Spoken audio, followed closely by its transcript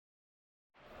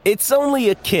It's only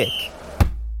a kick,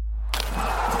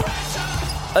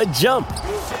 a jump,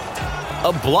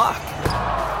 a block.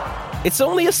 It's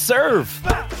only a serve.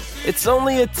 It's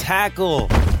only a tackle,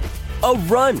 a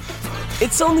run.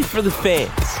 It's only for the fans.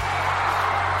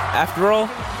 After all,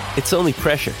 it's only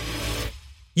pressure.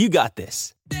 You got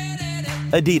this.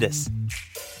 Adidas.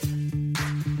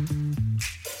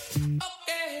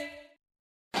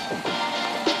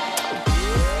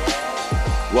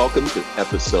 Welcome to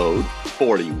episode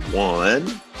 41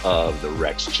 of the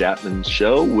Rex Chapman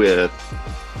Show with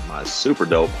my super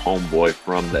dope homeboy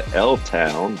from the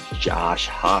L-Town, Josh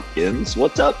Hopkins.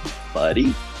 What's up,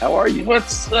 buddy? How are you?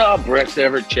 What's up, Rex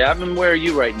Everett Chapman? Where are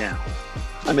you right now?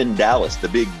 I'm in Dallas, the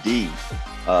Big D,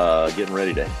 getting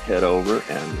ready to head over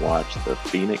and watch the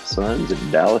Phoenix Suns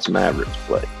and Dallas Mavericks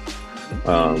play.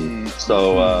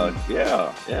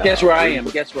 Yeah. Guess where I am?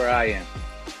 Guess where I am?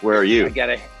 Where are you? I got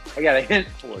a hint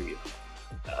for you.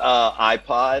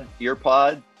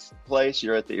 Earpod place.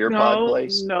 You're at the Earpod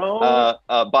place. No.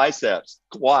 Biceps.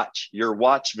 Watch. You're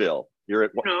Watchville. You're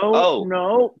at.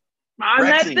 No. I'm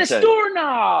Lexington. at the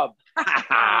doorknob.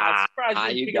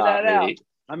 Surprised you figured that out.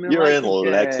 You're in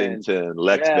Lexington,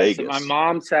 Vegas. At my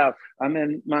mom's house. I'm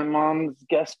in my mom's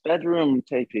guest bedroom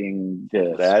taping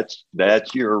this.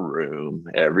 That's your room.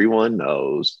 Everyone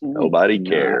knows. Nobody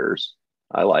cares.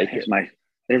 I like it.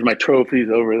 There's my trophies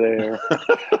over there.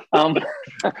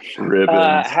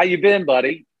 Ribbons. How you been,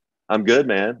 buddy? I'm good,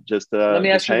 man. Just let me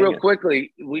ask you hanging. real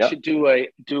quickly. We should do a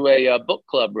book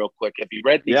club real quick. Have you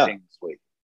read anything this week?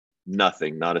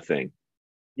 Nothing, not a thing.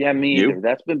 Yeah, me either.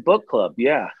 That's been book club.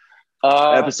 Yeah.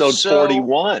 Episode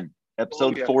 41.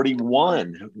 Episode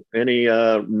 41. Any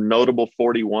notable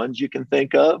 41s you can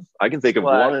think of? I can think of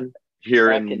one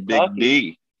here in Big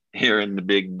D. Here in the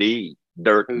Big D.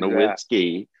 Dirk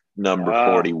Nowitzki. Number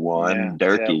 41,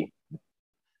 Durkee. Yeah.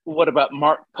 What about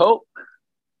Mark Pope?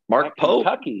 Mark Pope,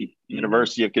 Kentucky.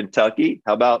 University of Kentucky.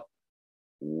 How about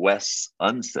Wes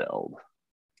Unseld?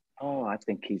 Oh, I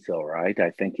think he's all right.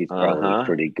 I think he's probably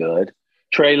pretty good.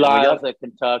 Trey Lyles at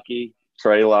Kentucky.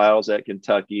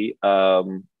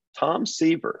 Tom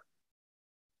Seaver.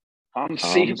 Tom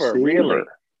Seaver, really?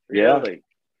 Yeah. Really?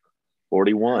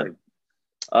 41.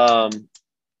 We got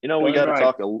to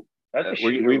talk a That's a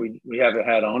shooter we haven't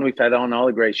had on. We've had on all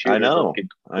the great shooters. I know.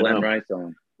 Glenn Rice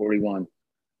on 41.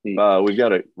 We've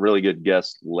got a really good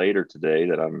guest later today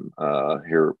that I'm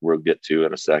here. We'll get to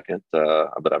in a second.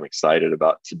 But I'm excited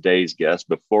about today's guest.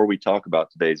 Before we talk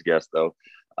about today's guest, though,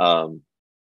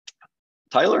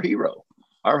 Tyler Hero,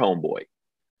 our homeboy,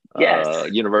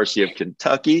 University of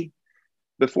Kentucky.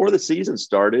 Before the season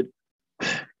started,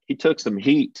 he took some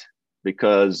heat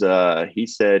because he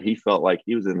said he felt like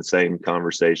he was in the same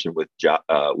conversation with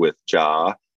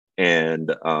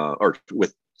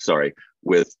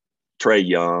with Trae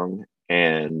Young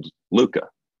and Luka,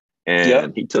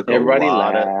 and he took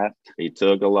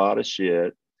a lot of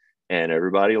shit, and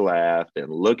everybody laughed.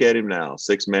 And look at him now,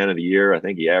 6th man of the year. I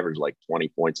think he averaged like 20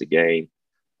 points a game.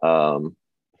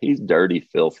 He's dirty,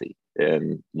 filthy,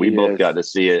 and we both got to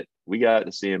see it. We got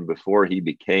to see him before he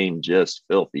became just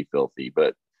filthy,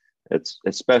 but it's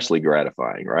especially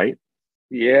gratifying, right?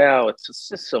 Yeah, it's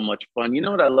just so much fun. You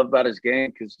know what I love about his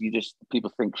game? Because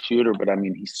people think shooter, but I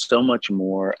mean, he's so much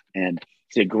more. And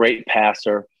he's a great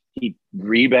passer. He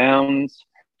rebounds.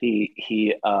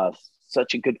 He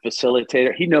such a good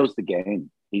facilitator. He knows the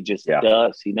game. He just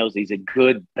does. He knows he's a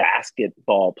good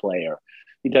basketball player.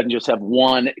 He doesn't just have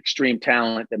one extreme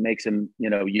talent that makes him,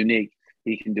 unique.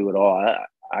 He can do it all.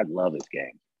 I love his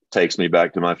game. Takes me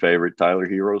back to my favorite Tyler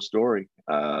Hero story.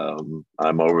 I'm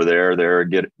over there.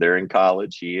 They're in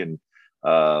college. He and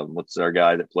what's our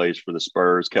guy that plays for the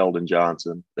Spurs, Keldon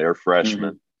Johnson. They're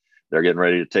freshmen. They're getting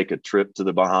ready to take a trip to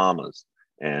the Bahamas.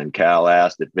 And Cal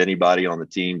asked if anybody on the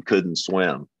team couldn't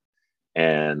swim.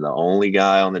 And the only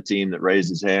guy on the team that raised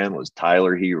his hand was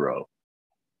Tyler Hero.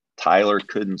 Tyler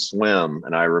couldn't swim,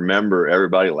 and I remember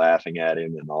everybody laughing at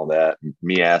him and all that. And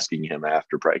me asking him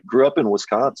after practice. Grew up in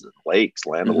Wisconsin,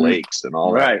 land of lakes, and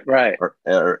all that. Right.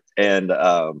 And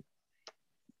I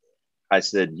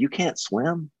said, "You can't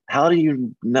swim? How do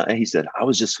you know?" He said, "I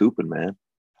was just hooping, man."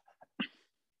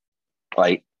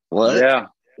 Like what? Yeah.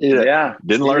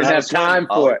 Didn't learn how to swim. Time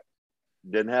for it.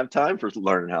 Didn't have time for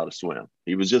learning how to swim.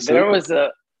 He was just There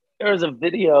hooping. was a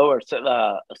video or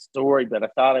a story, but I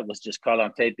thought it was just caught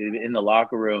on tape in the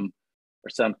locker room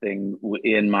or something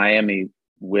in Miami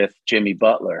with Jimmy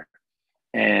Butler.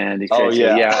 And he said,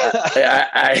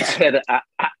 I said,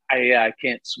 I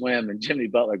can't swim. And Jimmy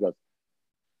Butler goes,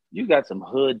 "You got some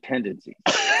hood tendencies."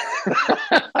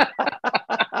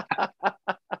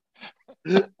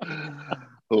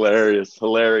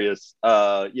 Hilarious.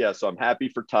 Yeah, so I'm happy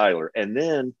for Tyler. And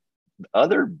then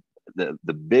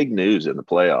the big news in the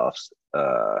playoffs,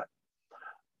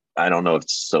 I don't know if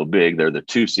it's so big. They're the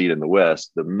 2 seed in the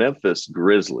West. The Memphis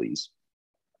Grizzlies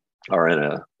are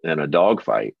in a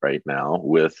dogfight right now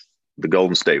with the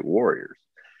Golden State Warriors.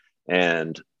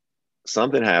 And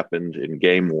something happened in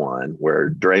game 1 where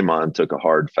Draymond took a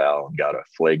hard foul and got a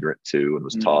flagrant 2 and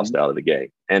was tossed out of the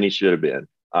game. And he should have been,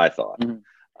 I thought.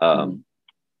 The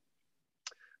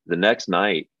next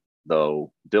night,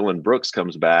 though, Dylan Brooks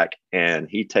comes back and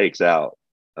he takes out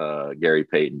Gary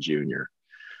Payton Jr.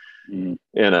 In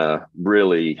a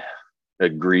really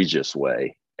egregious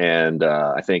way. And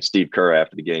I think Steve Kerr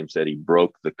after the game said he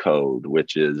broke the code,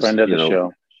 which is friend of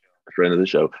the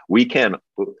show. We can,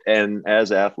 and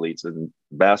as athletes in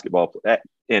basketball,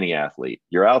 any athlete,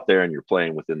 you're out there and you're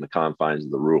playing within the confines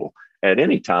of the rule. At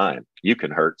any time, you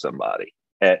can hurt somebody.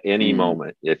 At any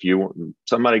moment, if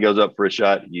somebody goes up for a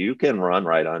shot, you can run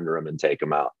right under them and take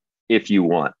them out if you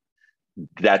want.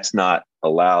 That's not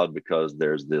allowed because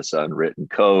there's this unwritten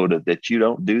code that you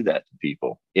don't do that to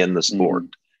people in the sport.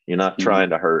 You're not trying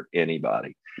to hurt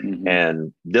anybody.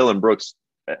 And Dylan Brooks'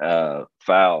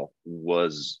 foul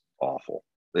was awful.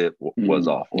 It was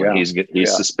awful. Yeah.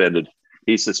 He's suspended.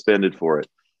 He's suspended for it.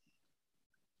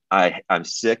 I'm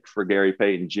sick for Gary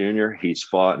Payton Jr. He's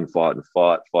fought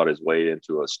his way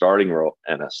into a starting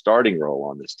role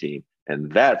on this team.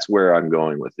 And that's where I'm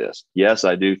going with this. Yes,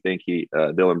 I do think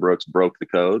Dylan Brooks broke the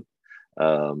code.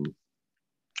 And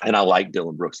I like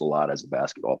Dylan Brooks a lot as a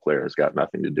basketball player. It's got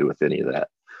nothing to do with any of that.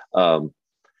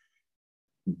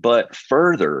 But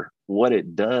further, what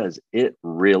it does, it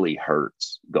really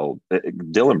hurts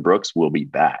Dylan Brooks will be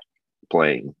back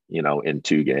playing, in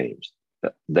 2 games.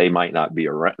 They might not be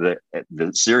around.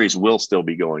 The series will still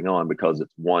be going on because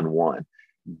it's 1-1.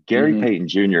 Gary Payton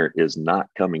Jr. is not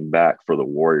coming back for the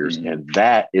Warriors, and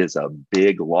that is a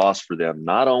big loss for them,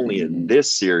 not only in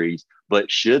this series,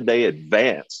 but should they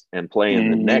advance and play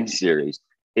in the next series,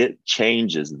 it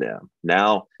changes them.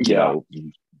 Now,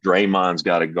 Draymond's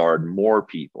got to guard more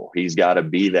people. He's got to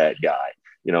be that guy.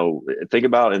 Think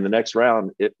about in the next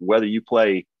round, whether you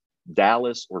play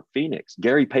Dallas or Phoenix,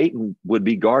 Gary Payton would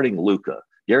be guarding Luka.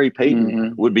 Gary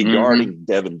Payton would be guarding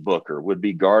Devin Booker, would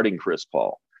be guarding Chris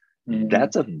Paul.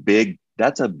 That's a big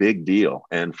deal.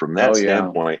 And from that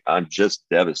standpoint, I'm just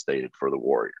devastated for the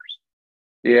Warriors.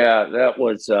 Yeah, that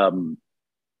was from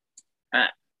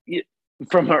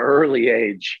an early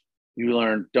age, you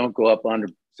learn don't go up under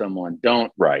someone.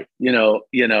 Don't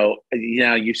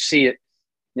you see it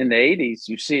in the 80s,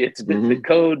 you see it's the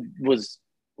code was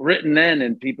written then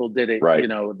and people did it, right.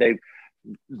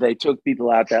 They took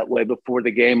people out that way before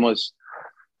the game was,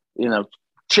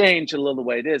 changed a little the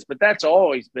way it is. But that's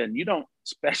always been, you don't,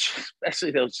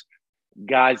 especially those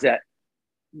guys that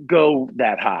go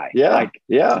that high.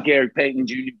 Gary Payton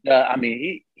Jr.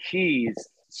 He's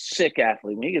sick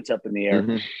athlete when he gets up in the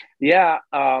air.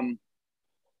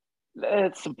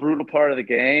 It's a brutal part of the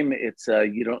game. It's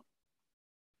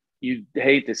you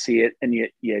hate to see it, and you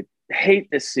hate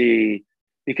to see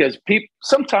because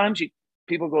sometimes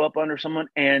people go up under someone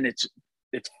and it's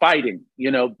fighting,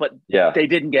 but they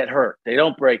didn't get hurt. They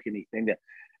don't break anything.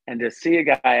 And to see a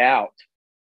guy out.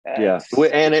 It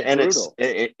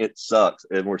sucks.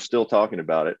 And we're still talking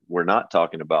about it. We're not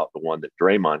talking about the one that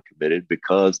Draymond committed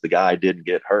because the guy didn't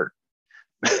get hurt.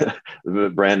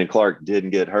 Brandon Clark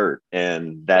didn't get hurt.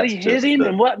 And that's he hit him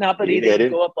and whatnot, but he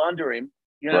didn't go up under him.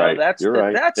 Right. You're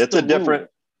right. It's a different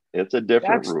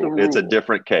rule. It's a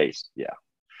different case. Yeah.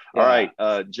 All right,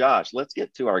 Josh, let's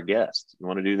get to our guest. You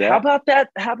want to do that? How about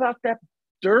that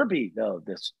Derby, though,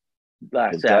 this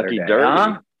last Kentucky Saturday? Derby.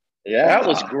 Huh? Yeah. That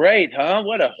was great, huh?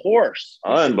 What a horse.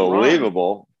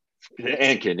 Unbelievable.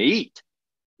 And can eat.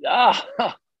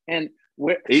 And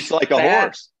eats like a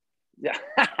horse. Yeah.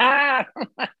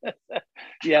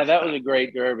 Yeah, that was a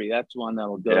great Derby. That's one that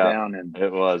will go down.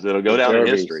 It'll go down in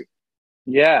history.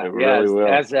 Yeah, it really will.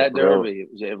 As that Derby.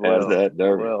 It will. As that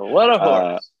Derby. What a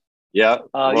horse.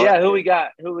 Who we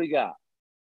got?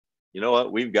 You know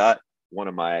what? We've got one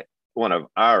of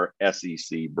our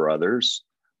SEC brothers,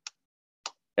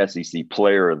 SEC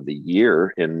Player of the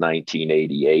Year in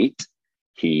 1988.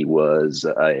 He was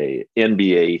a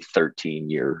NBA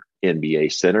 13-year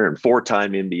NBA center and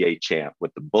 4-time NBA champ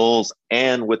with the Bulls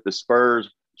and with the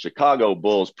Spurs. Chicago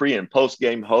Bulls pre- and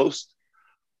post-game host,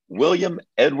 William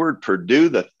Edward Perdue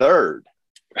III.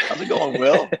 How's it going,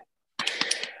 Will?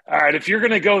 All right, if you're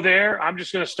going to go there, I'm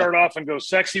just going to start off and go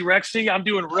sexy Rexy. I'm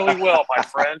doing really well, my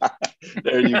friend.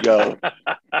 There you go.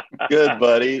 Good,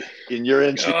 buddy. And you're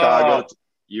in Chicago.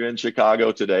 You're in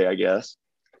Chicago today, I guess.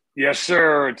 Yes,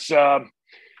 sir. It's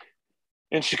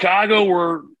In Chicago,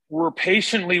 we're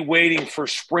patiently waiting for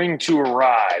spring to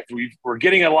arrive. We're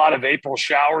getting a lot of April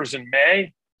showers in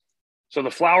May, so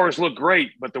the flowers look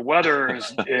great, but the weather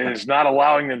is not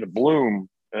allowing them to bloom,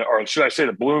 or should I say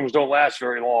the blooms don't last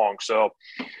very long. So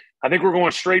I think we're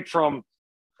going straight from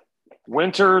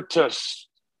winter to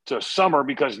summer,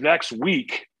 because next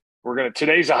week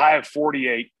today's a high of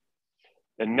 48,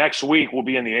 and next week we'll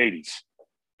be in the 80s.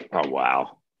 Oh,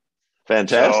 wow.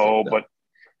 Fantastic. So,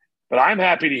 but I'm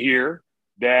happy to hear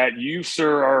that you,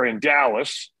 sir, are in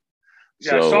Dallas.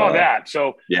 Yeah, I saw that.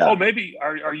 So, yeah. Maybe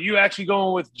are you actually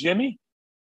going with Jimmy?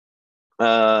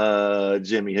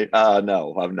 Jimmy.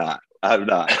 No, I'm not. I've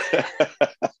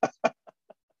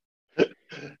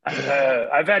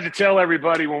had to tell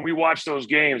everybody when we watch those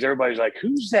games, everybody's like,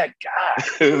 "Who's that guy?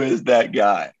 Who is that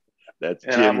guy?" That's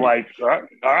and Jimmy. I'm like, all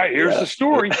right, here's the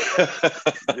story.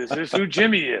 This is who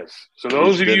Jimmy is. So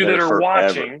those of you that are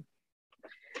watching,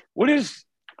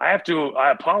 I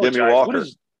apologize. Jimmy Walker. What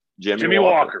is Jimmy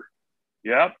Walker?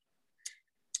 Yep.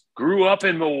 Grew up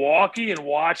in Milwaukee and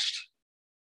watched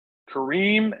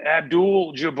Kareem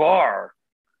Abdul-Jabbar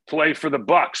play for the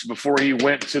Bucks before he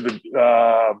went to the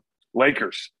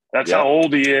Lakers. That's how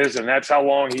old he is, and that's how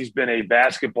long he's been a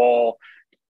basketball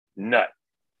nut.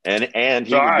 And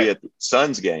he would be at the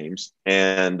Suns games,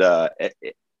 and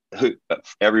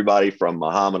everybody from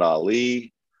Muhammad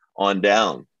Ali on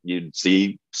down, you'd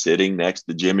see sitting next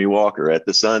to Jimmy Walker at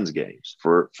the Suns games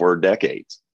for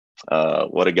decades.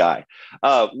 What a guy.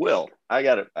 Will, I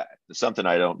got something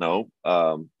I don't know.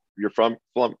 You're from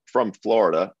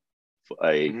Florida,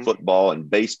 a football and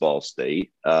baseball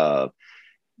state.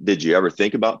 Did you ever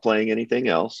think about playing anything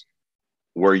else?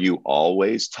 Were you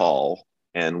always tall?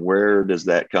 And where does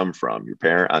that come from? Your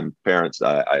parents,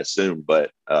 I assume,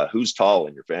 but who's tall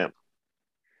in your family?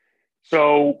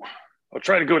 So I'll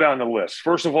try to go down the list.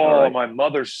 First of all, on my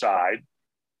mother's side,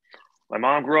 my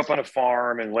mom grew up on a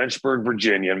farm in Lynchburg,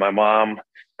 Virginia, and my mom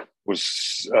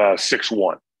was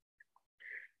 6'1".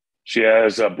 She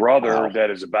has a brother that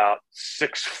is about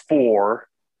 6'4",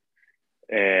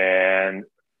 and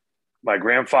my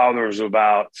grandfather was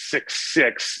about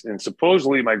 6'6", and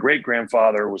supposedly my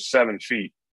great-grandfather was 7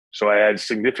 feet. So I had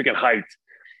significant height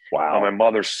on my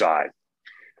mother's side.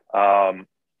 I,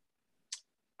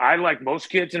 like most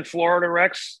kids in Florida,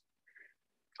 Rex,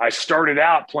 I started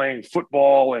out playing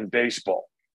football and baseball,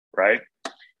 right?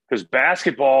 Because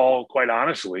basketball, quite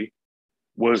honestly,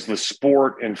 was the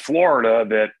sport in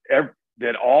Florida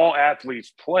that all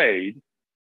athletes played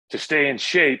to stay in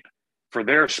shape for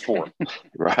their sport.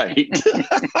 Right.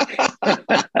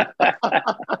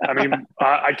 I mean,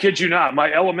 I kid you not, my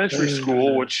elementary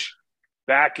school, which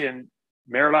back in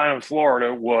Merritt Island,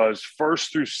 Florida, was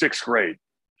 1st through 6th grade.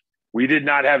 We did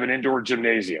not have an indoor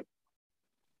gymnasium.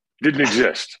 Didn't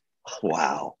exist.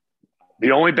 Wow.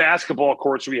 The only basketball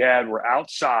courts we had were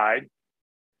outside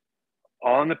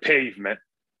on the pavement,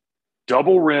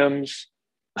 double rims,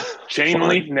 chain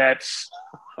link nets,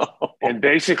 and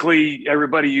basically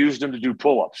everybody used them to do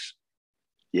pull-ups.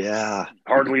 Yeah.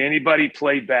 Hardly anybody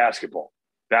played basketball.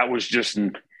 That was just,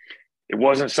 it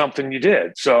wasn't something you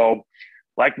did. So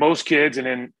like most kids,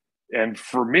 and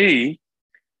for me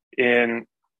in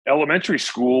elementary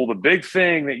school, the big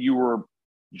thing that you were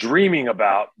dreaming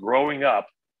about growing up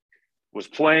was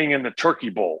playing in the Turkey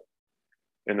Bowl.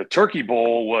 And the Turkey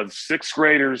Bowl was 6th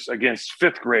graders against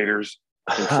 5th graders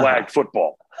in flag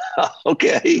football.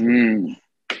 Okay.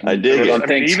 I dig it. On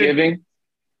Thanksgiving?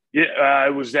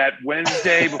 It was that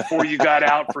Wednesday before you got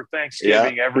out for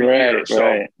Thanksgiving every year.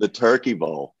 So the Turkey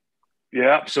Bowl.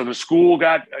 Yeah. So the school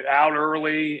got out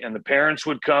early and the parents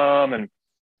would come. And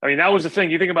I mean, that was the thing.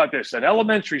 You think about this. An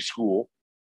elementary school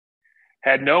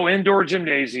had no indoor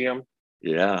gymnasium,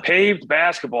 paved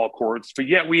basketball courts, but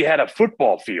yet we had a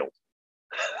football field.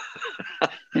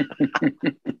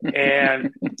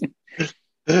 And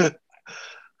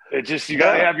it just, you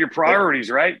got to have your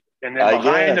priorities, right? And then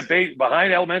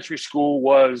behind elementary school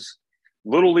was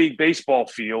Little League baseball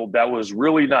field that was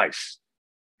really nice.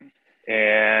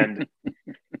 And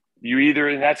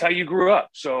and that's how you grew up.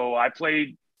 So I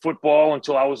played football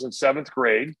until I was in 7th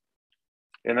grade.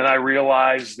 And then I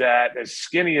realized that as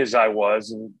skinny as I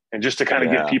was, and just to kind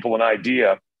of give people an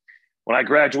idea, when I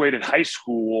graduated high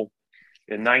school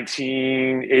in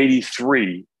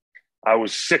 1983, I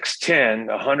was 6'10",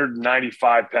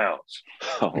 195 pounds.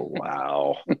 Oh,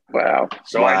 wow. Wow.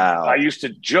 So I used to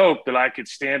joke that I could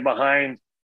stand behind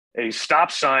a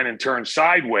stop sign and turn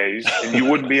sideways and you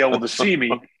wouldn't be able to see me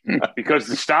because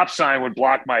the stop sign would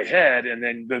block my head and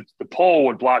then the pole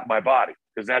would block my body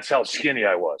because that's how skinny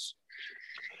I was.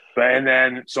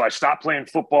 So I stopped playing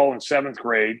football in 7th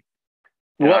grade.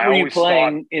 What were you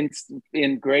playing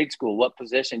in grade school? What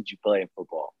position did you play in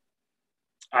football?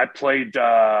 I played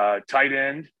tight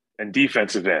end and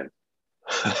defensive end.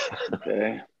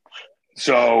 Okay.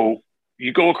 So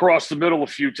you go across the middle a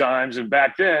few times, and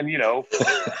back then,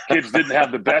 kids didn't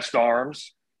have the best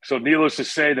arms. So needless to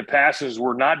say, the passes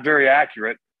were not very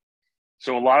accurate.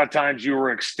 So a lot of times you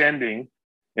were extending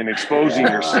and exposing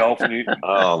yourself, and you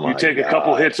take a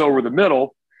couple hits over the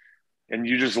middle, and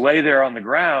you just lay there on the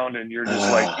ground, and you're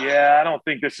just like, yeah, I don't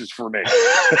think this is for me.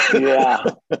 Yeah.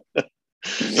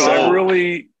 So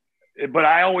but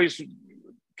I always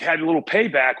had a little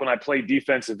payback when I played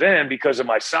defensive end because of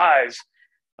my size.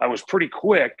 I was pretty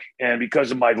quick, and because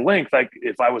of my length,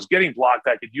 if I was getting blocked,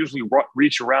 I could usually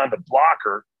reach around the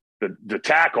blocker, the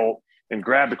tackle, and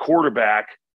grab the quarterback.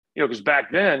 Because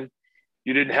back then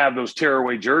you didn't have those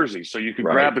tearaway jerseys, so you could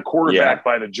grab the quarterback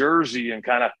by the jersey and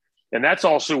and that's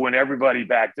also when everybody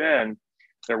back then,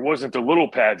 there wasn't the little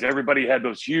pads. Everybody had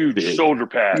those huge shoulder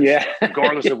pads,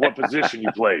 regardless of what position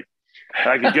you played.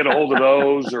 I could get a hold of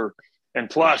those, and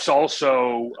plus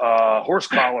also horse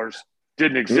collars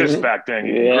didn't exist back then.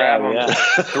 You could grab them,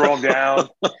 throw them down.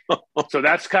 So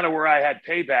that's kind of where I had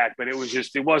payback, but it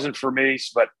wasn't for me.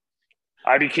 But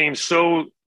I became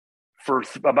for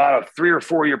about a 3 or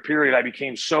 4 year period, I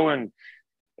became so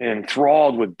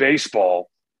enthralled with baseball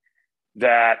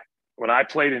that when I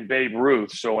played in Babe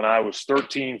Ruth, so when I was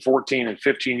 13, 14, and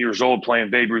 15 years old playing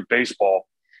Babe Ruth baseball,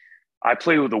 I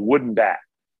played with a wooden bat.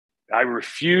 I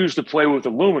refused to play with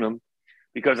aluminum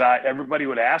because everybody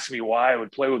would ask me why I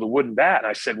would play with a wooden bat. And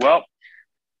I said, well,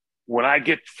 when I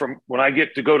get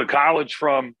to go to college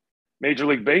from Major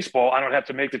League Baseball, I don't have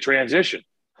to make the transition.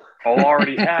 I'll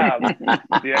already have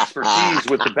the expertise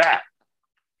with the bat.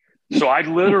 So I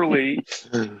literally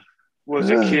was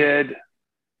a kid,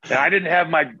 and I didn't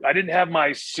have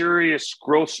my serious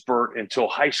growth spurt until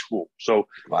high school. So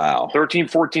 13,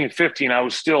 14, 15, I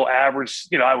was still average.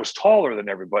 I was taller than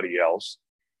everybody else,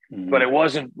 but it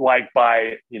wasn't like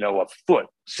by, a foot,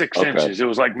 6 inches. It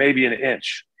was like maybe an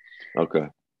inch. Okay.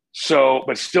 So,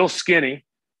 but still skinny,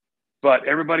 but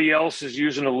everybody else is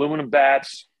using aluminum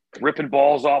bats, ripping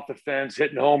balls off the fence,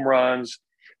 hitting home runs.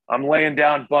 I'm laying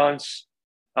down bunts.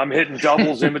 I'm hitting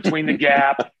doubles in between the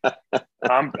gap.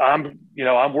 I'm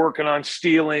working on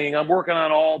stealing. I'm working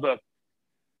on all the,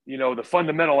 the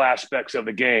fundamental aspects of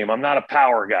the game. I'm not a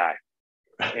power guy.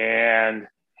 And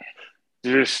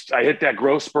I hit that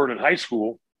growth spurt in high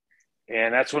school.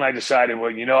 And that's when I decided,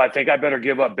 well, I think I better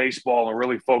give up baseball and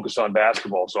really focus on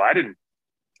basketball. So I didn't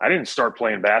start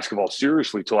playing basketball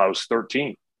seriously till I was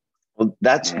 13. Well,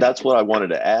 that's what I wanted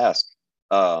to ask.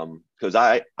 Cause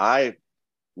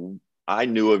I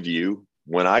knew of you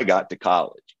when I got to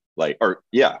college,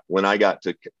 when I got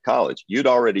to college. You'd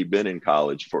already been in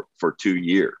college for 2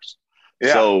 years.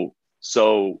 Yeah.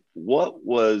 So what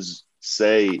was,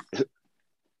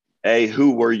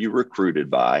 who were you recruited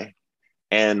by,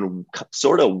 and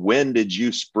sort of when did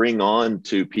you spring on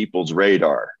to people's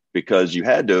radar? Because you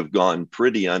had to have gone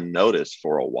pretty unnoticed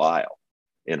for a while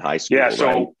in high school. Yeah.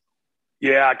 So,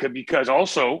 because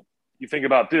also you think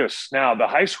about this now, the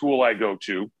high school I go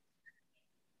to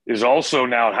is also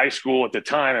now high school at the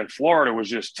time in Florida was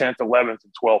just 10th, 11th,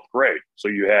 and 12th grade. So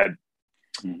you had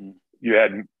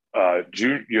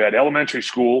elementary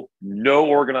school, no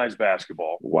organized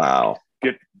basketball. Wow.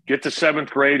 Get to 7th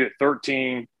grade at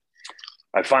 13.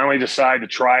 I finally decided to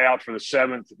try out for the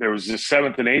 7th. There was the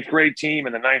 7th and 8th grade team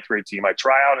and the 9th grade team. I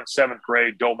try out in 7th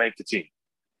grade, don't make the team.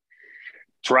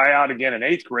 Try out again in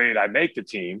 8th grade, I make the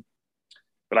team,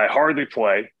 but I hardly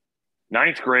play.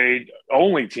 9th grade,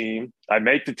 only team, I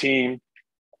make the team.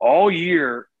 All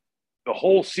year, the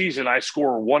whole season, I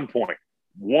score 1 point.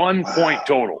 1 point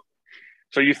total.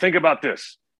 So you think about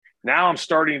this. Now I'm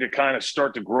starting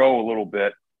to grow a little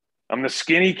bit. I'm the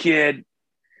skinny kid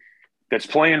that's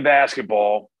playing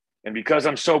basketball. And because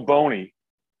I'm so bony,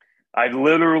 I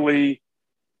literally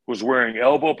was wearing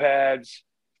elbow pads,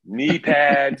 knee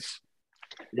pads.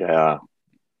 Yeah.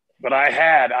 But I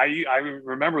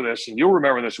remember this, and you'll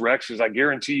remember this, Rex, because I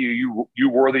guarantee you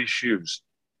wore these shoes.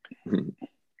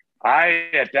 I,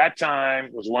 at that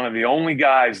time, was one of the only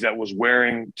guys that was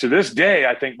wearing, to this day,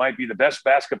 I think might be the best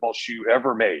basketball shoe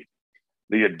ever made.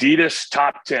 The Adidas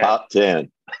Top 10. Top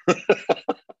 10.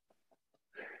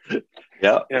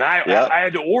 Yeah. And I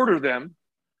had to order them,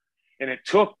 and it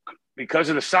took, because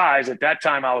of the size, at that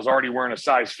time I was already wearing a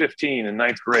size 15 in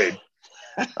 9th grade.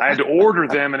 I had to order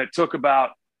them, and it took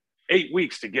about 8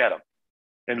 weeks to get them.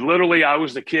 And literally I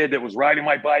was the kid that was riding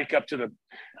my bike up to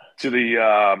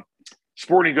the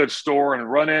sporting goods store and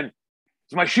run in.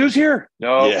 Is my shoes here?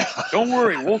 No, Don't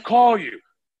worry. We'll call you.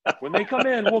 When they come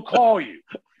in, we'll call you.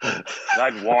 And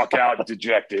I'd walk out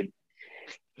dejected.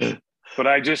 But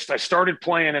I started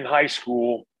playing in high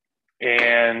school,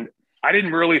 and I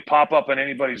didn't really pop up on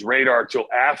anybody's radar till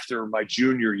after my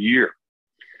junior year.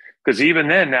 Because even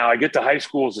then, now I get to high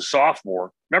school as a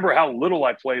sophomore. Remember how little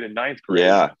I played in ninth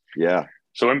grade? Yeah.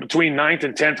 So in between ninth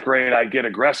and 10th grade, I get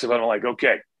aggressive. I'm like,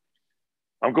 okay,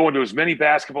 I'm going to as many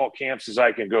basketball camps as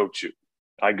I can go to.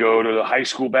 I go to the high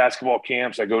school basketball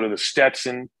camps. I go to the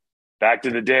Stetson. Back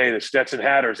to the day, the Stetson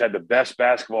Hatters had the best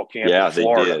basketball camp in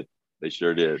Florida. They did. They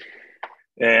sure did.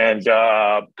 And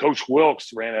Coach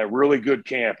Wilkes ran a really good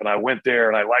camp, and I went there,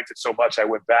 and I liked it so much I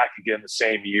went back again the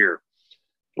same year.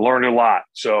 Learned a lot.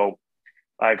 So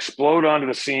I explode onto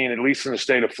the scene, at least in the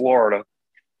state of Florida,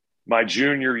 my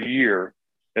junior year.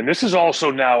 And this is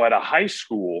also now at a high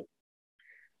school,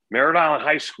 Merritt Island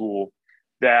High School,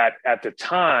 that at the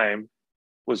time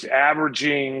was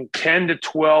averaging 10 to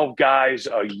 12 guys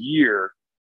a year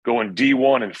going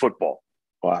D1 in football.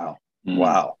 Wow.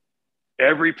 Wow.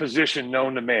 Every position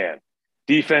known to man,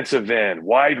 defensive end,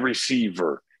 wide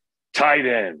receiver, tight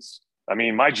ends. I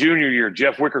mean, my junior year,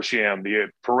 Jeff Wickersham, the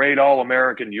parade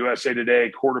All-American, USA Today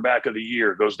quarterback of the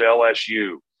year, goes to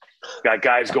LSU. Got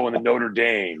guys going to Notre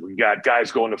Dame. We got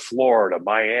guys going to Florida,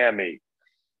 Miami.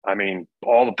 I mean,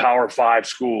 all the Power 5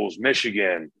 schools,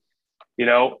 Michigan,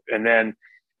 and then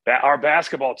our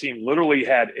basketball team literally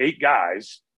had 8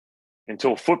 guys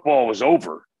until football was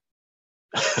over.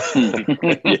 And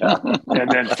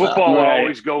then football would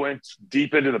always go in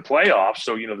deep into the playoffs.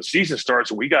 So, the season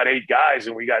starts and we got 8 guys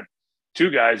and we got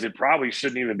 2 guys that probably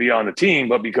shouldn't even be on the team,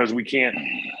 but because we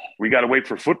got to wait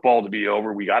for football to be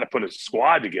over. We got to put a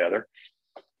squad together.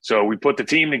 So we put the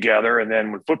team together. And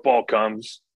then when football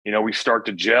comes, we start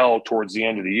to gel towards the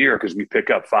end of the year because we pick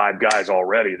up 5 guys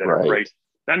already that are great,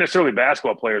 not necessarily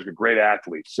basketball players, but great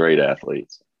athletes. Great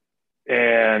athletes.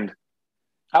 And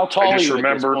how tall are you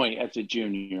at this point as a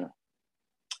junior?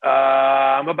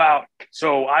 I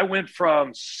went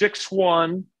from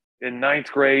 6'1" in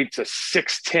ninth grade to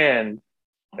 6'10"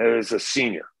 as a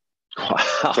senior.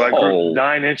 Wow. So I grew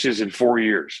 9 inches in 4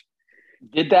 years.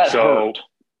 Did that hurt?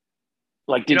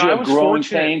 Like, did you have growing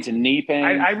pains and knee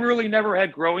pains? I really never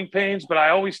had growing pains, but I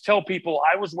always tell people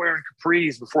I was wearing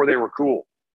capris before they were cool.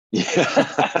 Yeah.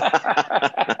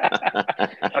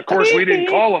 Of course, we didn't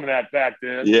call them that back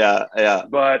then. Yeah.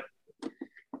 But,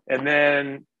 and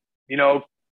then,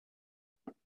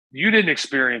 you didn't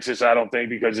experience this, I don't think,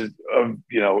 because of,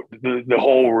 the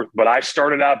whole, but I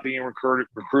started out being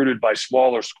recruited by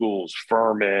smaller schools,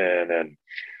 Furman and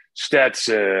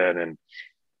Stetson, and,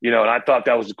 and I thought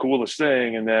that was the coolest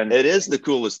thing. And then it is the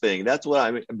coolest thing. That's what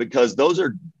I mean, because those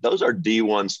are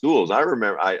D1 schools. I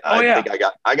remember, I think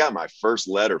I got my first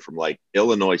letter from like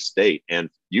Illinois State, and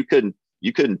you couldn't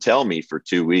tell me for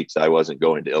 2 weeks I wasn't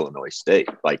going to Illinois State.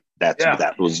 Like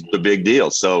that was the big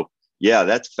deal. So yeah,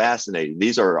 that's fascinating.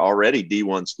 These are already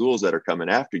D1 schools that are coming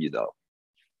after you, though.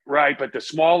 Right, but the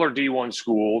smaller D1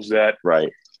 schools that,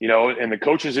 and the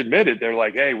coaches admitted, they're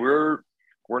like, hey, we're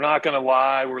not going to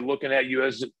lie. We're looking at you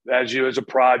as a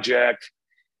project.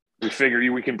 We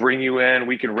figure we can bring you in.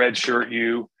 We can redshirt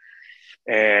you,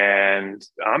 and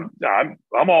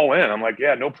I'm all in. I'm like,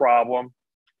 yeah, no problem.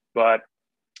 But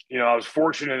I was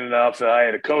fortunate enough that I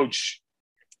had a coach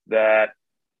that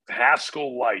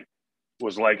Haskell Light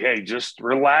was like, hey, just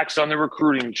relax on the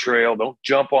recruiting trail. Don't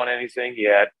jump on anything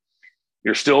yet.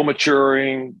 You're still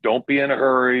maturing. Don't be in a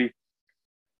hurry.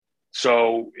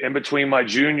 So in between my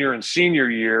junior and senior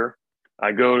year,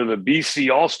 I go to the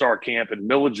BC All-Star Camp in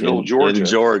Milledgeville, Georgia. In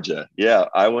Georgia. Yeah,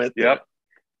 I went there.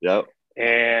 Yep.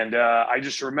 And I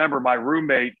just remember my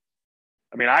roommate,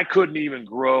 I couldn't even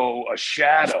grow a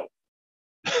shadow.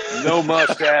 No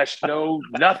mustache, no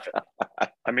nothing.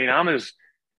 I'm as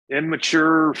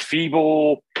immature,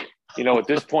 feeble, at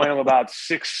this point I'm about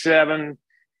 6'7",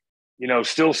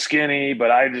 still skinny, but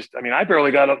I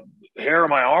barely got a hair on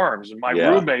my arms. And my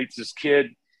roommate's this kid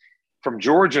from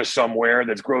Georgia somewhere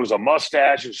that grows a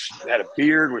mustache, had a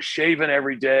beard, was shaving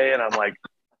every day. And I'm like,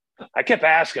 I kept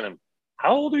asking him,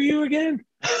 how old are you again?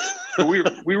 we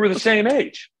were the same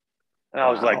age. And I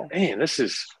was like, man, this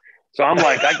is, so I'm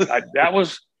like, that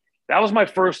was my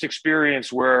first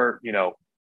experience where,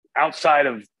 outside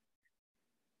of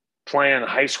playing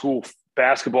high school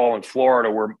basketball in Florida,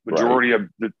 where majority of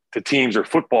the teams are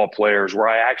football players, where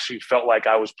I actually felt like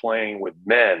I was playing with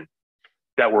men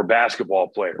that were basketball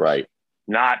players,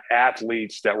 not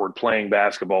athletes that were playing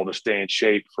basketball to stay in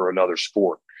shape for another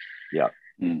sport. Yeah.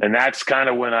 And that's kind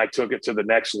of when I took it to the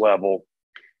next level.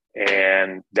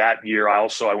 And that year I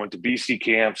went to BC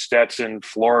camp, Stetson,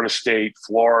 Florida State,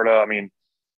 Florida.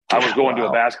 I was going to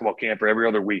a basketball camp every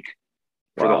other week.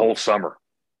 for the whole summer.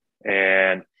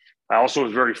 And I also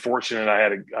was very fortunate. I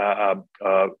had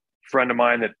a friend of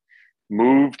mine that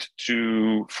moved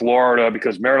to Florida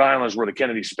because Merritt Island is where the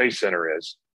Kennedy Space Center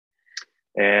is.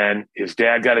 And his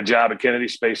dad got a job at Kennedy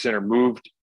Space Center, moved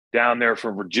down there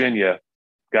from Virginia,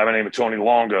 a guy by the name of Tony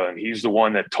Longa. And he's the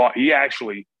one that taught, he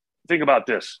actually, think about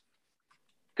this,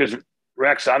 because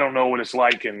Rex, I don't know what it's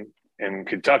like in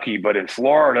Kentucky, but in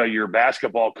Florida, your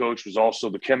basketball coach was also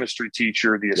the chemistry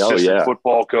teacher, the assistant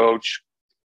football coach.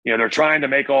 You know, they're trying to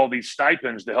make all these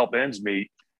stipends to help ends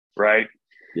meet, right?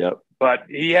 Yep. But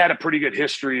he had a pretty good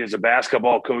history as a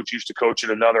basketball coach, used to coach at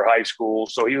another high school.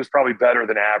 So he was probably better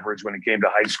than average when it came to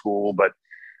high school. But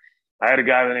I had a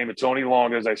guy by the name of Tony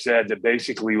Long, as I said, that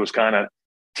basically was kind of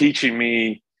teaching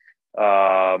me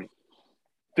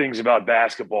things about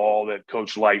basketball that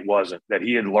Coach Light wasn't, that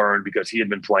he had learned because he had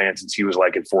been playing since he was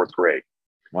like in fourth grade.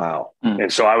 Wow.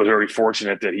 And so I was very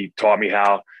fortunate that he taught me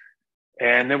how.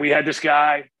 And then we had this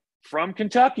guy from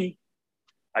Kentucky.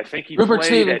 I think he Rupert played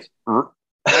Stevens.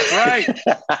 That's right.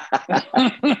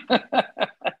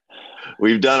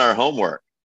 We've done our homework.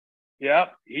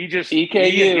 Yep. He just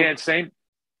EKU.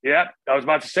 Yep. I was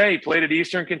about to say he played at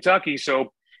Eastern Kentucky.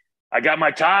 So I got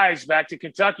my ties back to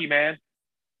Kentucky, man.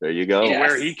 There you go. Yes.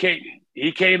 Where he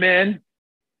came in,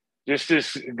 just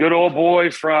this good old boy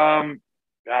from,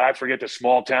 God, I forget the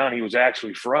small town he was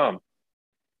actually from.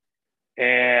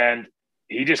 And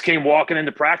he just came walking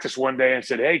into practice one day and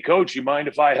said, "Hey, coach, you mind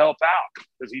if I help out?"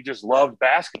 Because he just loved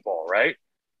basketball, right?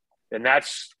 And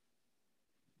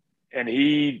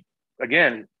he,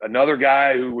 again, another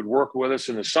guy who would work with us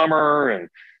in the summer. And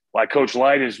like Coach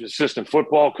Light is assistant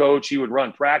football coach, he would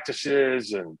run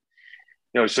practices. And,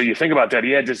 you know, so you think about that.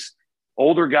 He had this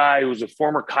older guy who was a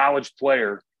former college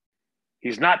player.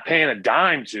 He's not paying a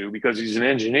dime to because he's an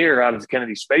engineer out of the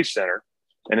Kennedy Space Center.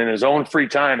 And in his own free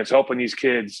time, it's helping these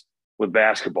kids with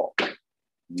basketball.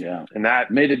 Yeah. And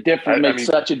that made a difference, makes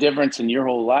such a difference in your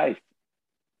whole life.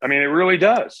 I mean, it really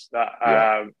does.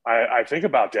 I think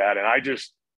about that. And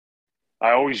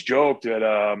I always joked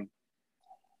that,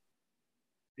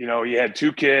 you know, he had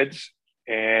two kids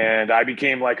and I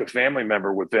became like a family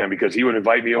member with them because he would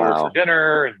invite me over for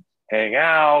dinner and hang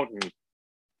out.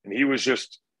 And he was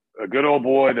just a good old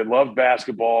boy that loved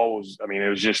basketball. It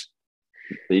was just,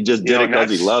 he just did it because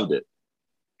he loved it.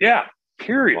 Yeah.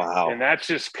 Period. Wow. And that's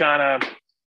just kind of,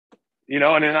 you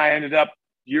know, and then I ended up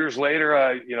years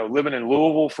later, you know, living in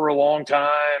Louisville for a long time.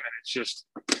 And it's just,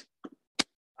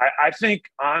 I think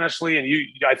honestly, and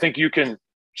I think you can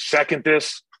second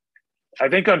this. I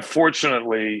think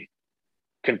unfortunately,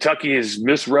 Kentucky is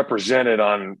misrepresented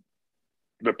on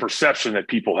the perception that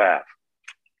people have,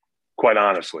 quite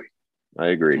honestly. I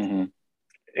agree.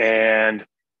 Mm-hmm. And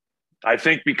I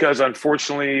think because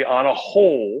unfortunately on a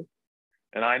whole,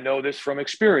 and I know this from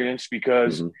experience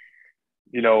because,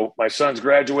 you know, my son's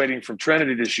graduating from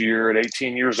Trinity this year at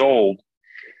 18 years old.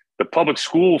 The public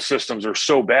school systems are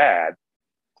so bad.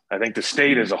 I think the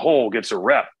state as a whole gets a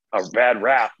bad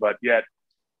rap, but yet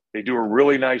they do a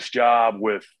really nice job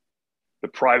with the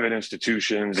private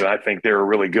institutions. And I think they're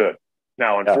really good.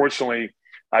 Now, unfortunately,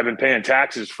 I've been paying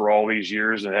taxes for all these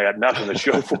years and I had nothing to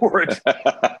show for it.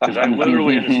 Because I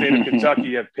literally in the state of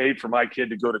Kentucky have paid for my kid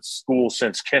to go to school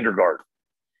since kindergarten.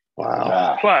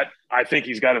 Wow. But I think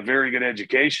he's got a very good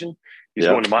education. He's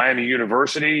going to Miami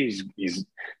University.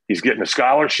 He's getting a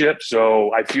scholarship.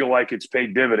 So I feel like it's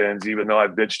paid dividends, even though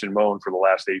I've bitched and moaned for the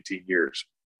last 18 years.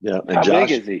 Yeah. And How Josh,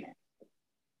 big is he?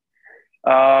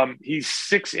 He's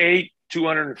 6'8",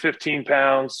 215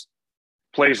 pounds,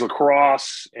 plays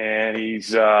lacrosse, and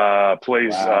he's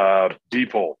plays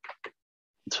deep hole.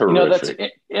 You know, that's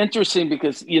interesting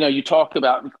because, you know, you talk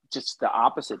about just the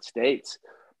opposite states.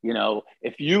 You know,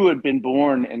 if you had been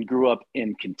born and grew up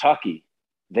in Kentucky,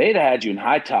 they'd have had you in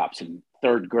high tops in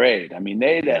third grade. I mean,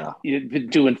 you'd been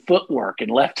doing footwork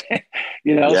and left,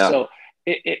 you know, so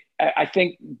I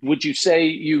think, would you say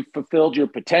you fulfilled your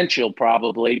potential?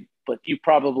 Probably, but you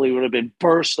probably would have been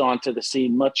burst onto the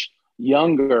scene much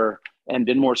younger and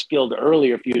been more skilled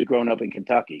earlier if you had grown up in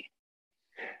Kentucky.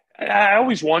 I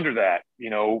always wonder that,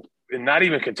 you know, and not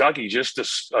even Kentucky, just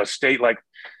a state like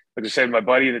I said, my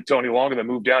buddy Tony Longa that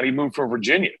moved down, he moved from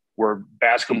Virginia where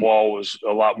basketball was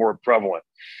a lot more prevalent.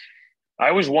 I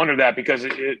always wonder that because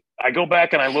I go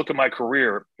back and I look at my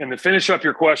career. And to finish up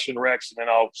your question, Rex, and then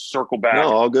I'll circle back.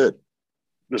 No, all good.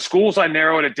 The schools I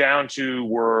narrowed it down to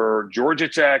were Georgia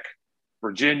Tech,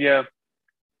 Virginia,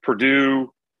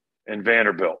 Perdue, and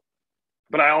Vanderbilt.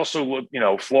 But I also looked, you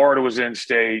know, Florida was in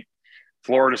state,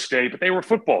 Florida State, but they were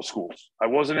football schools. I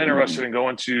wasn't interested in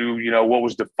going to, you know, what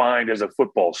was defined as a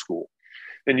football school.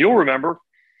 And you'll remember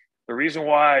the reason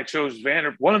why I chose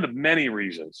Vanderbilt, one of the many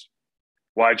reasons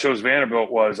why I chose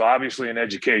Vanderbilt was obviously in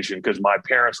education, because my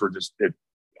parents were just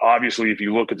obviously, if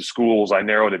you look at the schools, I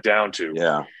narrowed it down to.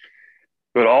 Yeah.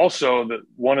 But also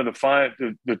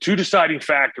the two deciding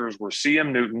factors were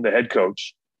C.M. Newton, the head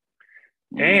coach,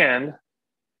 and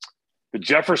the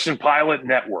Jefferson Pilot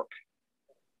Network.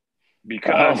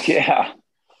 Because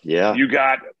you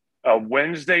got a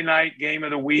Wednesday night game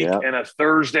of the week and a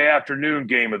Thursday afternoon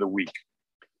game of the week.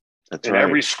 That's and right.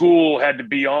 Every school had to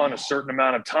be on a certain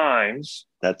amount of times.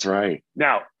 That's right.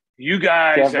 Now, you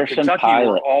guys Jefferson at Kentucky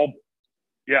Pilot.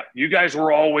 you guys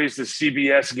were always the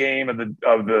CBS game of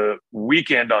the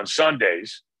weekend on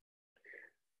Sundays.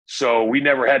 So we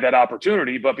never had that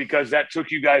opportunity, but because that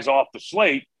took you guys off the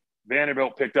slate,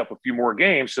 Vanderbilt picked up a few more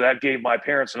games. So that gave my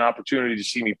parents an opportunity to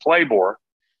see me play more.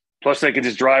 Plus they could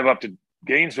just drive up to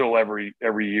Gainesville every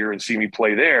year and see me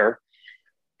play there.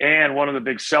 And one of the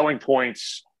big selling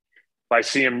points by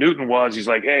C.M. Newton was he's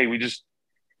like, hey,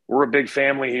 we're a big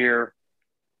family here.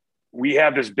 We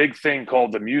have this big thing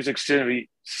called the Music City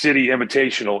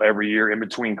Invitational every year in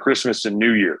between Christmas and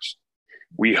New Year's.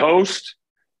 We host,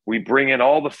 we bring in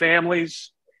all the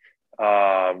families.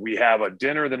 We have a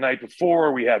dinner the night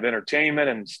before, we have entertainment,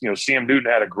 and C.M.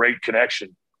 Newton had a great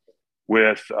connection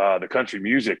with the country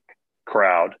music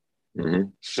crowd. Mm-hmm.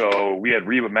 So we had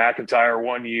Reba McEntire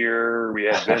one year, we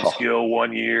had Vince Gill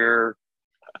one year.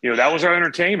 That was our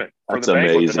entertainment for the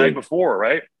banquet the night before,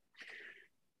 right?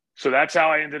 So that's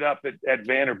how I ended up at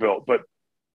Vanderbilt. But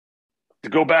to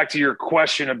go back to your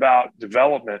question about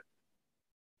development,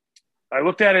 I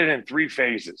looked at it in 3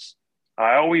 phases.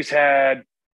 I always had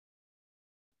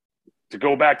to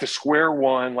go back to square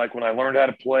one, like when I learned how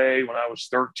to play when I was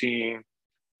 13,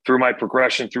 through my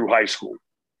progression through high school.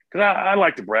 Because I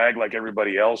like to brag like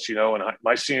everybody else, in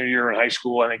my senior year in high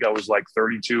school, I think I was like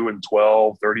 32-12,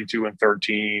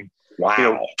 32-13.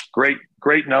 Wow.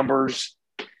 Great numbers.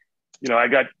 I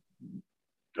got,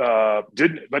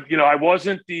 I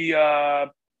wasn't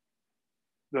the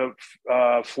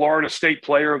Florida State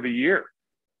Player of the Year.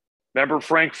 Remember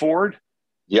Frank Ford?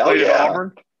 Yeah, played at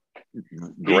Auburn.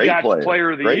 Great he got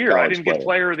player of the year. I didn't get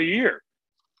Player of the Year.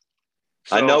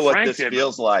 So I know what Frank this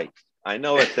feels like. I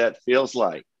know what that feels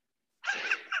like.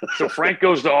 So Frank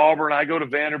goes to Auburn. I go to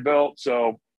Vanderbilt.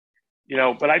 So,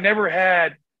 but I never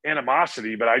had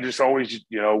animosity, but I just always,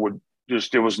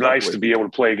 it was nice to be able to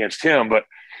play against him. But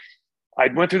I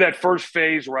went through that first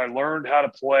phase where I learned how to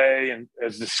play, and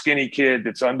as the skinny kid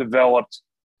that's undeveloped,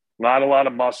 not a lot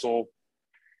of muscle,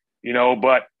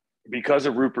 but because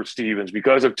of Rupert Stevens,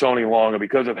 because of Tony Long, and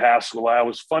because of Haskell, I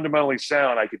was fundamentally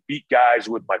sound. I could beat guys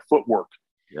with my footwork.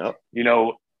 Yep.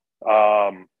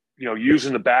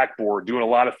 Using the backboard, doing a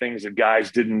lot of things that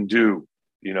guys didn't do.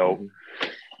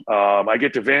 I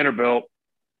get to Vanderbilt,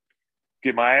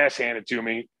 get my ass handed to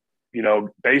me.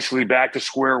 Basically back to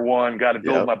square one. Got to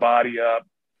build my body up.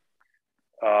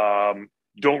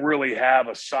 Don't really have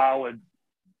a solid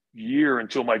year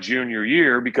until my junior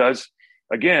year because,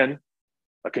 again,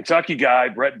 a Kentucky guy,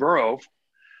 Brett Burrow,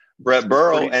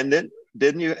 and then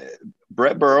didn't you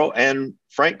Brett Burrow and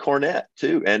Frank Cornett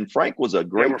too? And Frank was a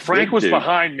great. Frank was dude.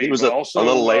 Behind me. He was also a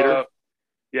little later.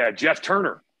 Jeff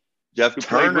Turner. Jeff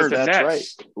Turner, that's Nets,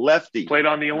 right. Lefty played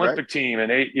on the Olympic team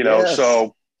in Yes.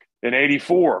 In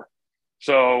 '84.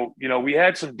 So we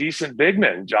had some decent big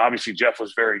men. Obviously, Jeff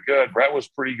was very good. Brett was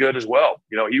pretty good as well.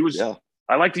 He was. Yeah.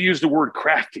 I like to use the word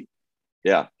crafty.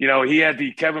 Yeah. He had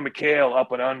the Kevin McHale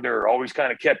up and under, always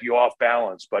kind of kept you off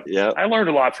balance. But I learned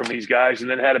a lot from these guys and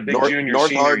then had a big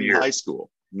senior year. High School.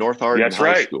 North Hardin That's High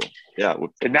right. School. Yeah.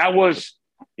 And that was,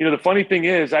 the funny thing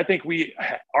is, I think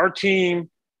our team,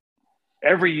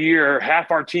 every year, half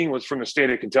our team was from the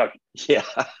state of Kentucky. Yeah.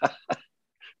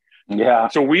 Yeah.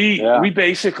 So we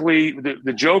basically,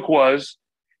 the joke was,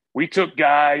 we took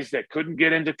guys that couldn't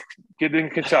get in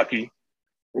Kentucky,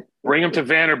 bring them to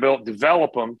Vanderbilt,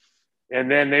 develop them, and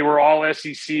then they were all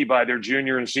SEC by their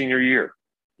junior and senior year.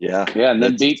 Yeah. Yeah, and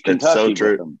then beat Kentucky. So true.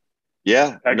 With them.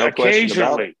 Yeah. No question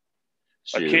about it.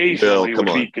 Occasionally would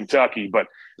beat Kentucky. But,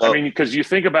 because you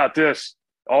think about this,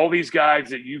 all these guys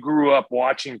that you grew up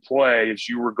watching play as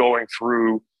you were going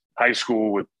through high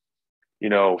school with,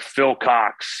 Phil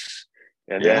Cox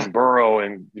and then Burrow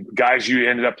and guys you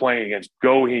ended up playing against,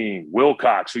 Goheen,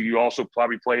 Wilcox, who you also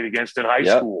probably played against in high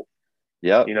school.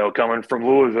 Yeah. Coming from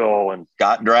Louisville and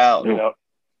Scott Drought.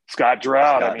 Scott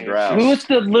Drought. Who's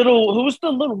the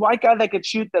little white guy that could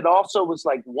shoot that also was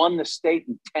won the state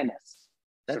in tennis?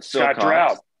 That's Scott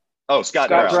Drought. Oh, Scott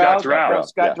Drought.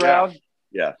 Scott Drought.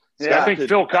 Yeah. I think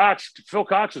Phil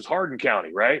Cox is Hardin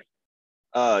County, right?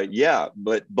 Yeah,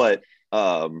 but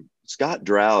Scott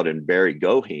Drought and Barry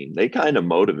Goheen, they kind of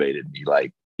motivated me.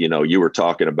 Like, you were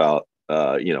talking about,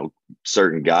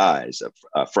 certain guys,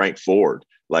 Frank Ford.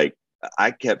 Like,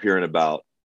 I kept hearing about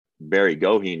Barry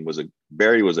Goheen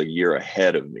Barry was a year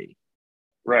ahead of me.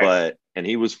 Right. And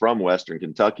he was from Western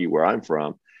Kentucky, where I'm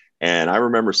from. And I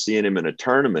remember seeing him in a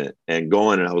tournament and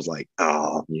going, and I was like,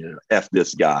 oh, F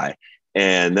this guy.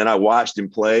 And then I watched him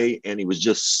play, and he was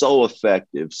just so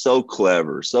effective, so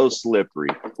clever, so slippery,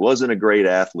 wasn't a great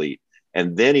athlete.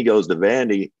 And then he goes to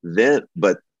Vandy,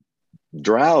 but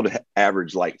Drought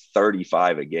averaged like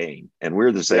 35 a game, and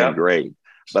we're the same grade.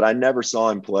 But I never saw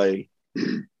him play.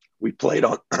 We played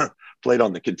on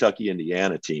the Kentucky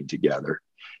Indiana team together,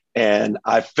 and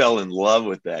I fell in love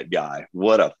with that guy.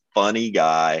 What a funny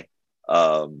guy.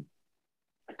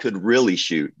 Could really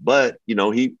shoot, but he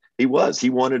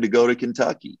wanted to go to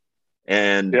Kentucky.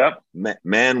 And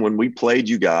man, when we played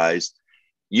you guys,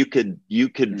 you could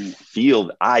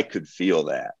feel, I could feel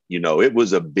that, it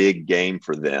was a big game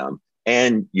for them.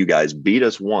 And you guys beat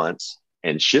us once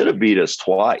and should have beat us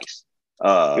twice.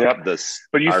 But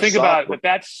you think about it,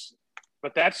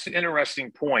 but that's an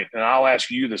interesting point. And I'll ask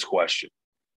you this question.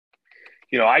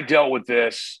 I dealt with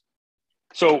this.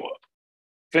 So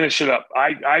finish it up.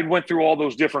 I went through all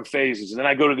those different phases, and then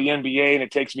I go to the NBA, and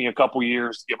it takes me a couple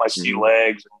years to get my sea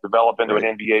legs and develop into an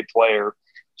NBA player.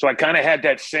 So I kind of had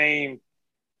that same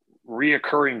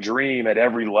reoccurring dream at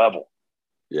every level.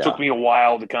 It took me a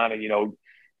while to kind of,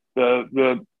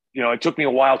 it took me a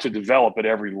while to develop at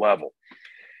every level.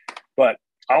 But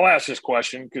I'll ask this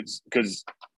question because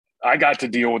I got to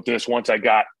deal with this once I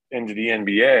got into the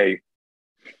NBA,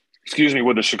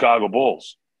 with the Chicago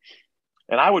Bulls.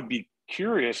 And I would be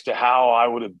curious to how I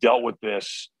would have dealt with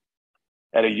this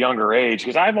at a younger age,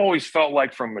 because I've always felt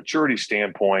like, from a maturity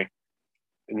standpoint,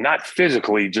 not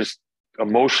physically, just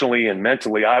emotionally and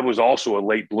mentally, I was also a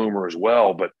late bloomer as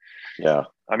well. But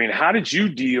I mean, how did you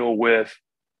deal with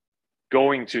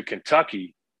going to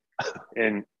Kentucky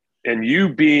and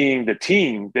you being the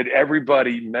team that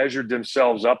everybody measured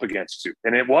themselves up against you?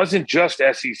 And it wasn't just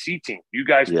SEC team. You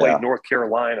guys played North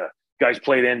Carolina. You guys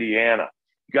played Indiana.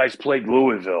 You guys played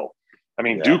Louisville. I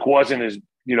mean, Duke wasn't as,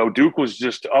 Duke was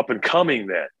just up and coming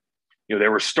then. They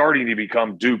were starting to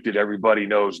become Duke that everybody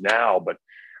knows now. But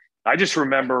I just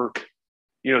remember,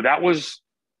 that was,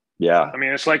 I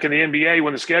mean, it's like in the NBA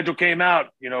when the schedule came out,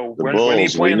 when are you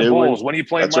playing the Bulls? When are you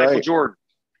playing Michael Jordan?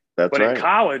 But in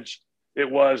college, it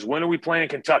was, when are we playing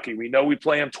Kentucky? We know we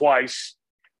play them twice,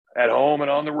 at home and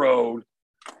on the road.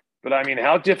 But I mean,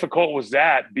 how difficult was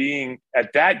that being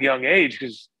at that young age?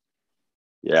 Because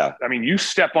I mean, you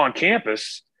step on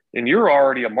campus and you're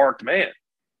already a marked man.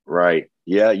 Right.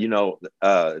 Yeah.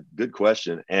 Good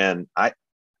question. And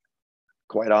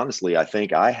quite honestly, I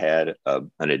think I had an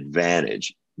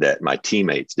advantage that my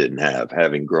teammates didn't have,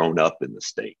 having grown up in the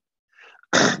state.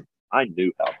 I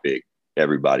knew how big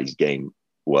everybody's game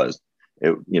was.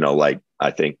 Like,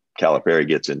 I think Calipari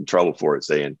gets in trouble for it,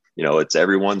 saying, it's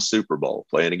everyone's Super Bowl,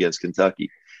 playing against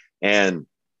Kentucky.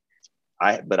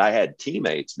 But I had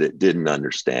teammates that didn't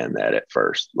understand that at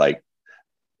first, like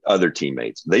other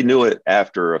teammates. They knew it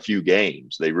after a few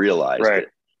games. They realized it.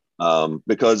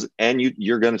 Because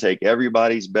you're going to take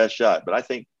everybody's best shot. But I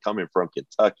think coming from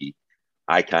Kentucky,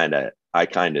 I kind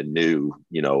of knew,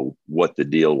 what the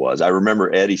deal was. I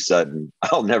remember Eddie Sutton.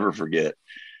 I'll never forget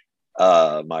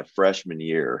my freshman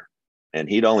year, and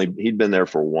he'd been there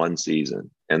for one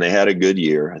season, and they had a good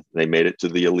year. They made it to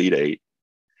the Elite Eight,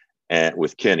 and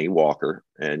with Kenny Walker,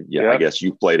 and I guess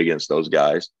you played against those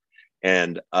guys.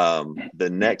 And the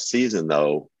next season,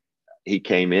 though, he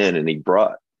came in and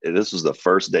this was the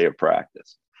first day of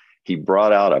practice. He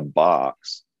brought out a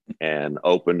box and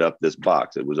opened up this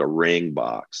box. It was a ring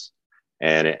box,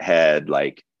 and it had,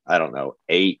 like, I don't know,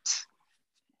 eight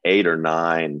or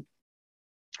nine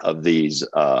of these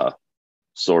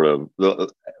sort of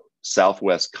the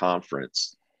Southwest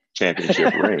Conference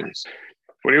championship rings.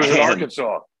 When he was in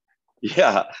Arkansas.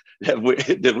 Yeah.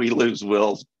 Did we lose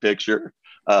Will's picture?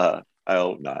 I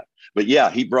hope not. But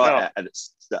he brought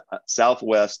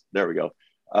Southwest. There we go.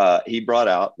 He brought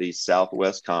out these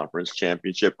Southwest Conference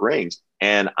championship rings.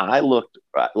 And I looked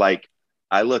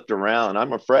around.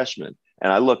 I'm a freshman,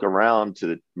 and I look around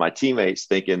to my teammates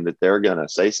thinking that they're going to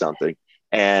say something,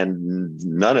 and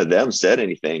none of them said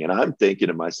anything. And I'm thinking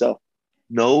to myself,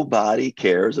 nobody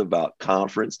cares about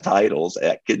conference titles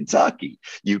at Kentucky.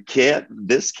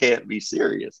 This can't be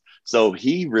serious. So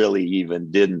he really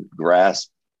even didn't grasp,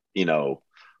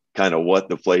 kind of what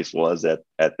the place was at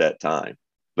that time.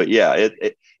 But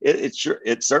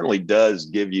it certainly does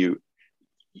give you,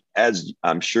 as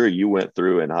I'm sure you went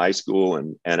through in high school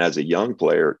and as a young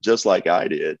player, just like I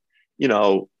did,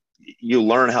 you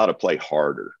learn how to play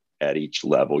harder at each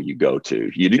level you go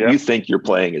to. You think you're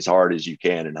playing as hard as you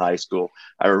can in high school.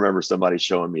 I remember somebody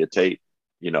showing me a tape,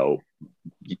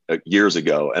 years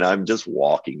ago, and I'm just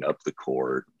walking up the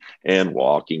court and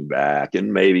walking back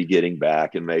and maybe getting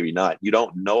back and maybe not. You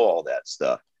don't know all that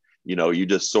stuff. You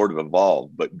just sort of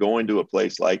evolve. But going to a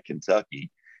place like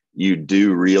Kentucky, you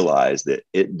do realize that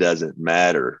it doesn't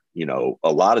matter.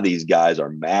 A lot of these guys are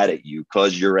mad at you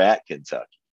because you're at Kentucky.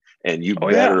 And they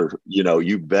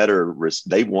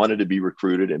wanted to be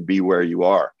recruited and be where you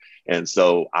are. And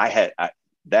so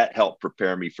that helped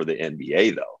prepare me for the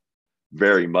NBA, though,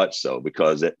 very much so,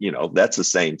 because that's the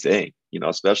same thing,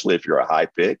 especially if you're a high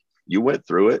pick, you went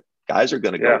through it. Guys are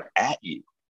going to go at you.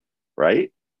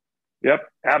 Right. Yep,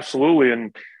 absolutely.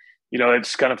 And,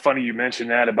 it's kind of funny you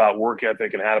mentioned that about work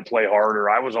ethic and how to play harder.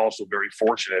 I was also very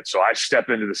fortunate. So I step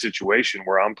into the situation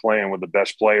where I'm playing with the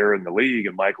best player in the league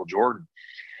and Michael Jordan.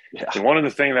 Yeah. And one of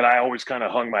the things that I always kind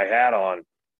of hung my hat on,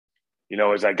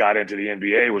 as I got into the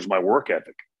NBA was my work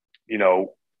ethic,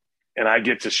 and I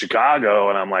get to Chicago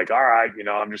and I'm like, all right,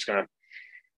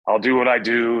 I'll do what I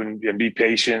do and be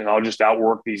patient and I'll just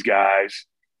outwork these guys.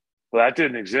 Well, that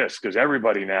didn't exist because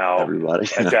everybody at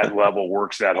that level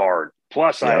works that hard.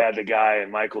 Plus I had the guy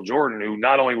in Michael Jordan who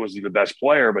not only was he the best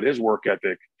player, but his work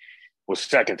ethic was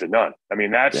second to none. I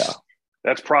mean,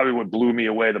 that's probably what blew me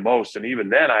away the most. And even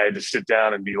then I had to sit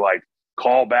down and be like,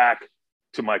 call back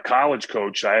to my college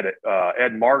coach. I had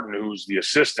Ed Martin, who's the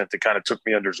assistant that kind of took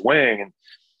me under his wing. And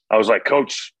I was like,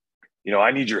 Coach,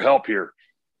 I need your help here.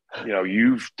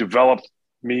 You've developed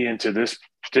me into this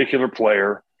particular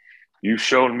player. You've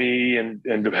shown me and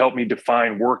to help me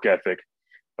define work ethic.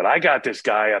 But I got this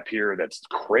guy up here that's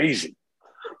crazy.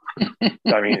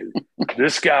 I mean,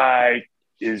 this guy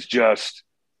is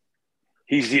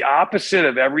he's the opposite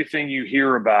of everything you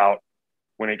hear about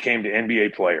when it came to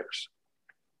NBA players.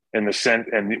 In the sense,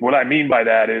 and what I mean by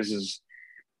that is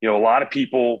a lot of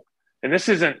people, and this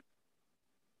isn't,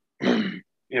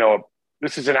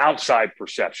 this is an outside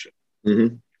perception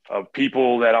of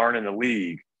people that aren't in the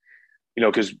league,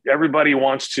 because everybody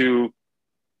wants to,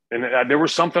 and there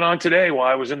was something on today while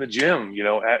I was in the gym,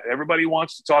 everybody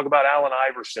wants to talk about Allen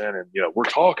Iverson and, we're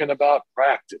talking about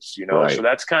practice, right. So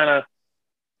that's kind of,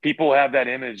 people have that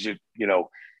image of,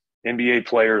 NBA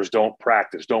players don't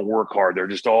practice, don't work hard. They're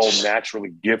just all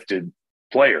naturally gifted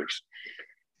players.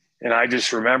 And I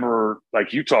just remember,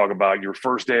 like you talk about your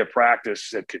first day of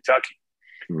practice at Kentucky,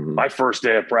 my first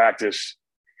day of practice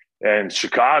in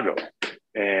Chicago.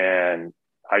 And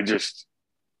I just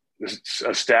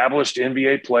established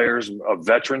NBA players, a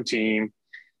veteran team.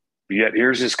 Yet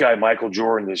here's this guy, Michael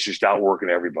Jordan, that's just outworking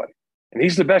everybody. And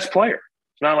he's the best player.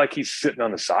 It's not like he's sitting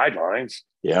on the sidelines.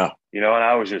 Yeah. And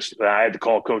I had to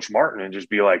call Coach Martin and just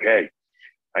be like, hey,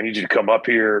 I need you to come up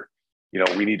here.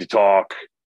 We need to talk.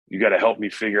 You got to help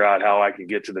me figure out how I can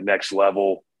get to the next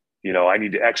level. I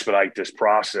need to expedite this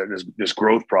process, this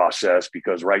growth process,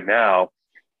 because right now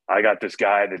I got this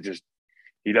guy that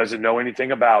he doesn't know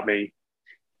anything about me.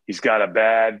 He's got a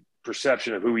bad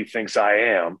perception of who he thinks I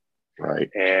am. Right.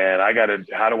 And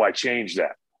how do I change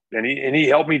that? And he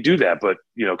helped me do that. But,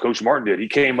 Coach Martin did. He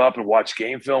came up and watched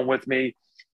game film with me.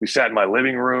 We sat in my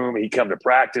living room. He'd come to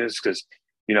practice because,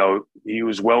 he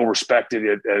was well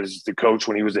respected as the coach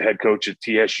when he was the head coach at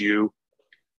TSU.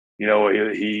 He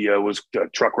was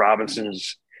Truck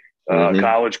Robinson's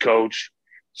college coach.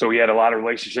 So he had a lot of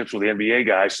relationships with the NBA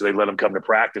guys. So they let him come to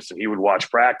practice and he would watch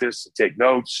practice and take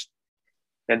notes.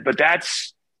 But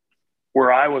that's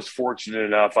where I was fortunate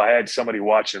enough. I had somebody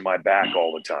watching my back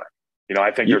all the time.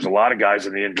 I think there's a lot of guys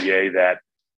in the NBA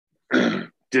that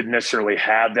didn't necessarily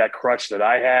have that crutch that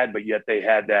I had, but yet they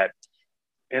had that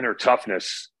inner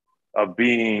toughness of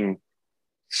being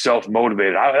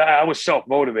self-motivated. I was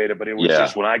self-motivated, but it was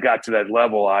just when I got to that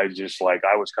level, I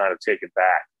was kind of taken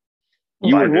back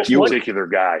by this particular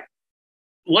guy.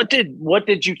 What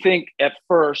did you think at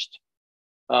first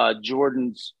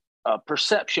Jordan's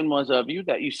perception was of you,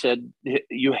 that you said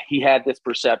he had this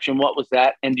perception? What was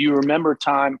that? And do you remember a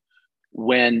time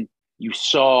when you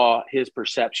saw his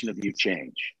perception of you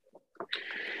change?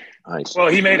 Nice. Well,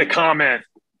 he made a comment,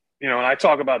 and I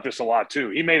talk about this a lot too.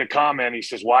 He made a comment. He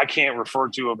says, well, I can't refer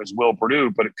to him as Will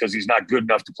Perdue, but because he's not good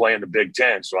enough to play in the Big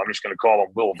Ten. So I'm just going to call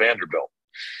him Will Vanderbilt.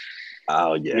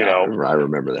 Oh yeah. I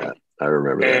remember that.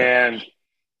 And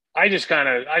I just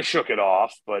I shook it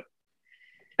off, but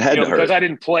it had to hurt. because I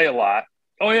didn't play a lot.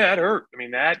 Oh yeah, it hurt. I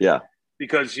mean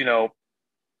because, I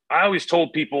always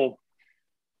told people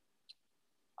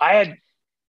I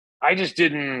just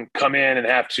didn't come in and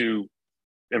have to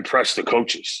impress the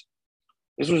coaches.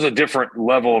 This was a different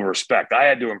level of respect. I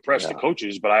had to impress the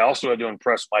coaches, but I also had to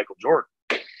impress Michael Jordan.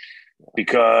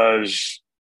 because,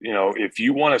 if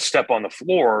you want to step on the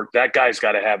floor, that guy's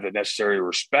got to have the necessary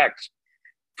respect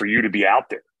for you to be out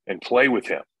there and play with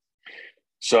him.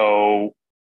 So,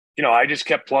 I just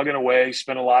kept plugging away,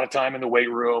 spent a lot of time in the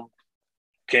weight room,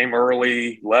 came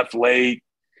early, left late.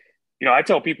 I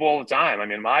tell people all the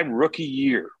time, my rookie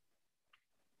year,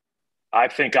 I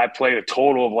think I played a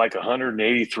total of like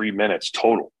 183 minutes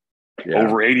total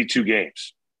over 82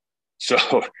 games. So,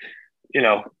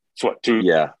 it's what,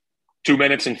 2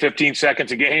 minutes and 15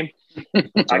 seconds a game.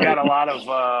 I got a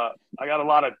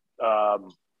lot of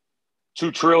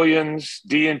 2 trillions,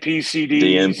 DNP CDs.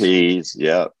 DNPs,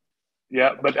 yeah.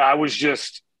 Yeah, but I was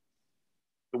just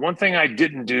 – the one thing I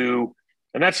didn't do,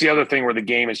 and that's the other thing where the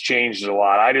game has changed a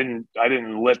lot, I didn't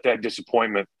let that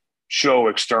disappointment show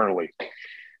externally.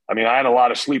 I had a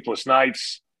lot of sleepless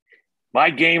nights. My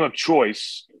game of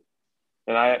choice,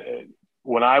 and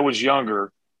when I was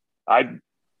younger,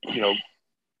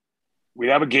 we'd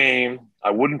have a game,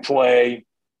 I wouldn't play,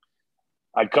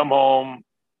 I'd come home,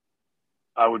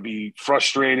 I would be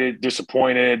frustrated,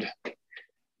 disappointed,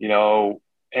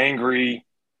 angry.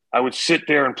 I would sit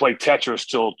there and play Tetris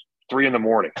till 3 a.m.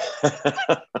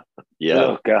 Yeah.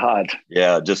 Oh God.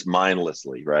 Yeah. Just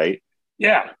mindlessly. Right.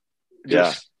 Yeah.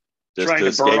 Just trying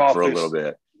to to burn off for a little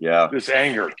bit. Yeah. This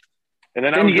anger. And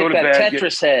then I Then would you go get to that bed.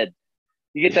 Tetris head.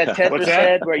 You get that Tetris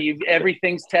head where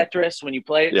everyth's Tetris. When you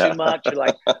play it too much, you're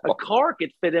like, a car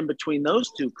could fit in between those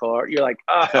 2 cars. You're like,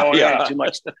 too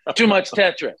much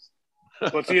Tetris.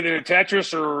 Well, it's either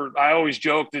Tetris or I always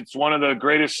joked it's one of the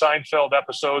greatest Seinfeld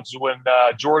episodes when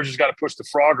George has got to push the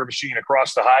Frogger machine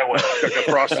across the highway,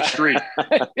 across the street.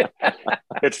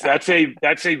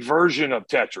 That's a version of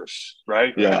Tetris,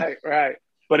 right? Yeah. Right.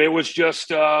 But it was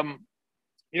just, and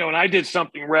I did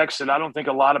something, Rex, that I don't think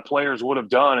a lot of players would have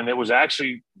done, and it was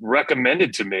actually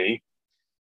recommended to me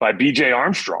by B.J.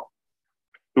 Armstrong,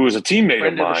 who was a teammate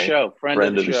of mine.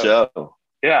 Friend of the show.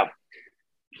 Yeah.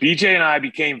 BJ and I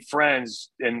became friends,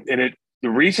 and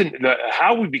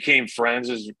how we became friends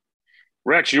is,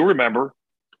 Rex, you'll remember,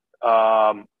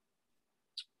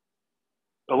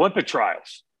 Olympic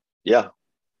trials. Yeah.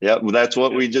 Yeah. Well, that's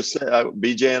what we just said.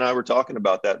 BJ and I were talking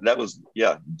about that. That was,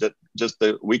 just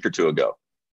a week or 2 ago.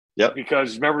 Yep.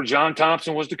 Because remember, John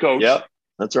Thompson was the coach. Yep.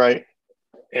 That's right.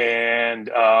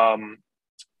 And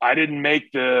I didn't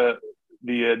make the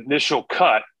initial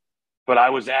cut, but I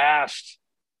was asked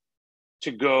to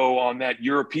go on that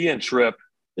European trip.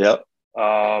 Yep.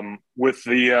 With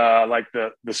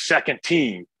the second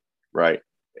team. Right.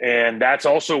 And that's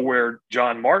also where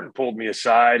John Martin pulled me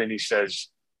aside and he says,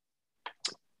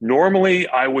 normally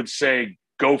I would say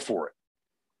go for it,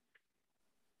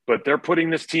 but they're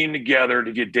putting this team together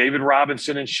to get David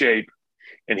Robinson in shape,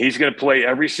 and he's going to play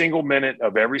every single minute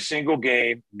of every single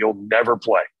game. You'll never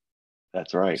play.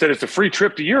 That's right. He said it's a free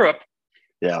trip to Europe.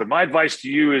 Yeah. But my advice to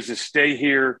you is to stay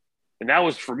here. And that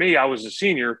was for me. I was a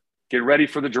senior. Get ready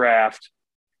for the draft,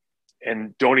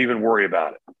 and don't even worry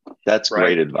about it. That's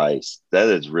great advice. That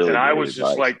is really. And I was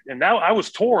just like, and now I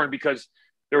was torn because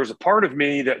there was a part of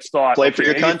me that thought, play for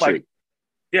your country.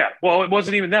 Well, it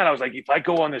wasn't even that. I was like, if I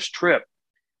go on this trip,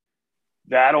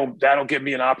 that'll give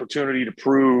me an opportunity to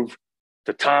prove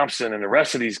to Thompson and the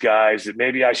rest of these guys that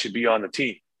maybe I should be on the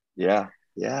team. Yeah.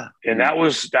 Yeah. And that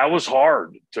was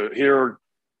hard to hear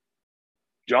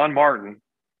John Martin,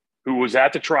 who was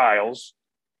at the trials,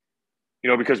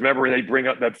 because remember they bring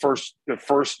up the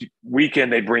first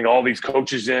weekend, they bring all these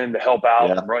coaches in to help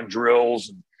out and run drills.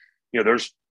 And,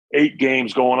 there's 8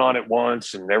 games going on at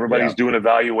once and everybody's doing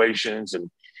evaluations,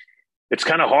 and it's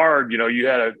kind of hard. You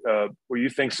had what you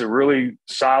think's a really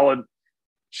solid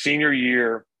senior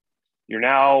year. You're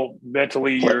now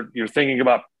mentally, you're thinking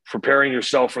about preparing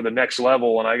yourself for the next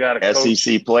level. And I got a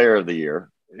SEC Player of the Year.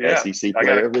 Yeah, SEC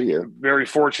Player of the Year. Very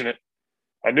fortunate.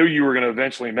 I knew you were going to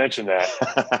eventually mention that.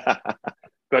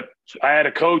 But I had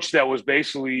a coach that was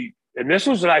basically, and this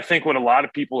was, I think, what a lot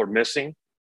of people are missing.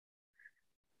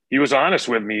 He was honest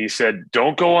with me. He said,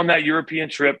 don't go on that European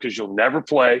trip because you'll never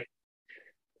play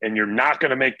and you're not going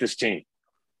to make this team.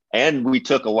 And we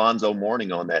took Alonzo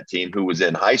Mourning on that team, who was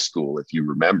in high school, if you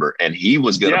remember, and he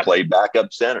was going to play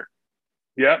backup center.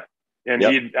 Yep.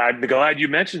 And I'm glad you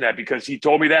mentioned that because he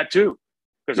told me that too.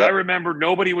 Because I remember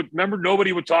nobody would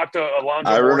talk to Alonzo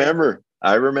Mourning.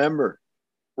 I remember.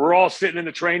 We're all sitting in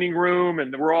the training room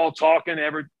and we're all talking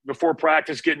before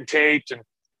practice, getting taped. And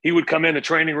he would come in the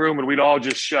training room and we'd all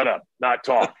just shut up, not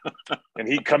talk. And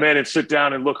he'd come in and sit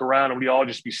down and look around and we'd all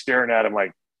just be staring at him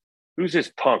like, who's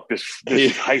this punk, this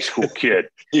high school kid?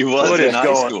 He was in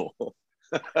high school.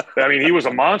 He was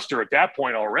a monster at that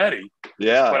point already.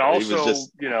 Yeah. But also,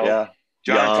 just, John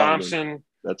Thompson,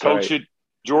 that's coach right.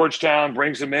 Georgetown,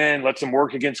 brings him in, lets him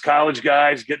work against college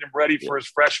guys, getting him ready for his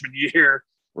freshman year.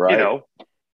 Right. You know,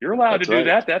 you're allowed to do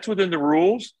that. That's within the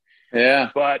rules. Yeah.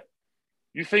 But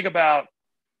you think about,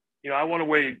 I want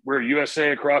to wear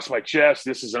USA across my chest.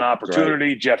 This is an opportunity.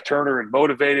 Right. Jeff Turner had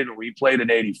motivated when we played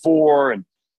in '84. And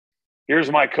here's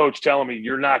my coach telling me,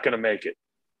 you're not going to make it.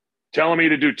 Telling me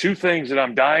to do two things that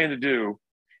I'm dying to do.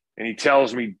 And he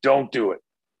tells me, don't do it.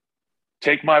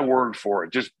 Take my word for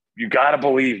it. Just, you got to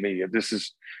believe me.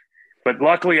 But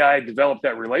luckily I developed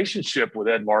that relationship with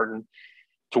Ed Martin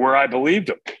to where I believed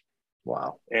him.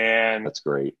 Wow. And that's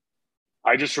great.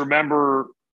 I just remember,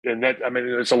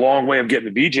 it's a long way of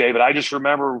getting to BJ, but I just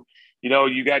remember, we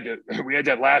had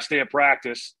that last day of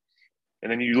practice,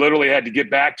 and then you literally had to get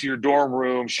back to your dorm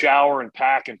room, shower and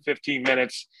pack in 15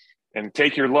 minutes and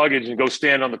take your luggage and go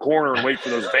stand on the corner and wait for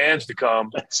those vans to come.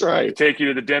 That's right. To take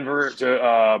you to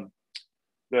the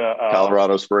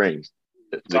Colorado Springs.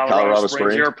 Colorado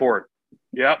Springs Airport.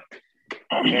 Yep.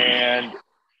 And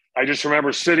I just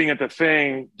remember sitting at the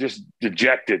thing just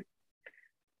dejected.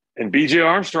 And BJ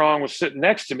Armstrong was sitting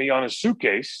next to me on his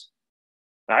suitcase.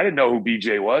 I didn't know who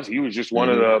BJ was. He was just one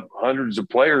of the hundreds of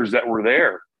players that were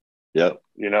there. Yep.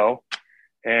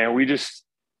 And we just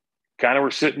kind of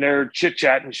were sitting there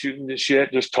chit-chatting, shooting the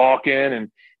shit, just talking. And,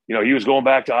 he was going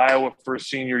back to Iowa for his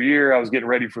senior year. I was getting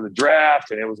ready for the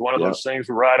draft. And it was one of those things,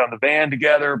 we ride on the van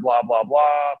together, blah, blah,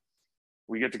 blah.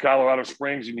 We get to Colorado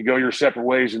Springs and you go your separate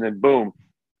ways. And then boom,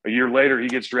 a year later, he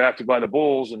gets drafted by the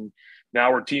Bulls. And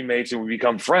now we're teammates and we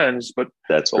become friends. But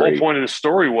that's the great. Whole point of the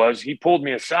story was he pulled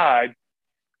me aside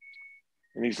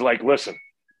and he's like, listen,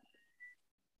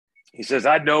 he says,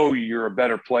 I know you're a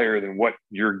better player than what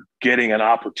you're getting an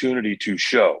opportunity to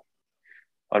show.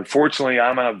 Unfortunately,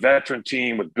 I'm on a veteran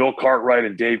team with Bill Cartwright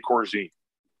and Dave Corzine,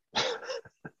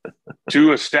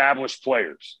 two established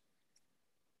players.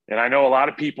 And I know a lot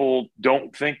of people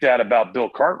don't think that about Bill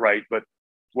Cartwright, but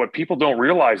what people don't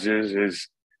realize is,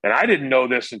 and I didn't know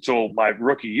this until my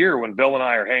rookie year when Bill and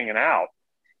I are hanging out.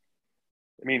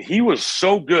 I mean, he was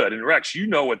so good. And Rex, you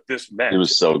know what this meant. He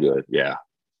was so good. Yeah.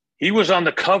 He was on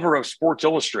the cover of Sports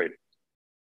Illustrated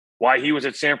while he was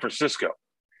at San Francisco.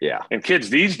 Yeah. And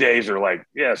kids these days are like,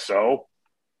 yeah, so.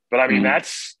 But I mean,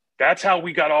 that's how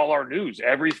we got all our news.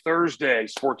 Every Thursday,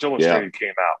 Sports Illustrated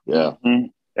came out. Yeah. Mm-hmm.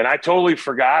 And I totally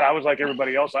forgot. I was like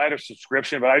everybody else. I had a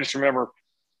subscription, but I just remember,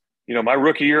 my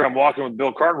rookie year, I'm walking with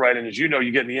Bill Cartwright. And as you know,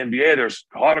 you get in the NBA, there's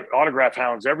autograph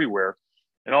hounds everywhere.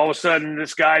 And all of a sudden,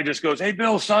 this guy just goes, hey,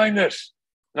 Bill, sign this.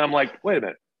 And I'm like, wait a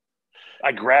minute.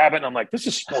 I grab it, and I'm like, this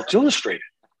is Sports Illustrated.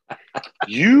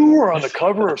 You were on the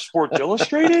cover of Sports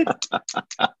Illustrated?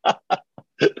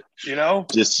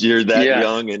 Just you're that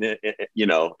young and,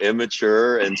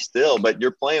 immature and still, but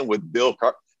you're playing with Bill.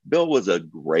 Bill was a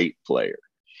great player.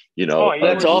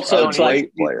 That's also a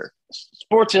great player.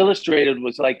 Sports Illustrated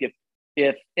was like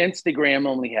if Instagram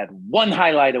only had one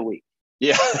highlight a week.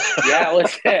 Yeah. That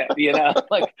was it,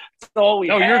 like that's all we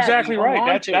had. You're exactly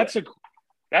right.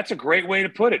 That's a great way to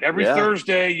put it. Every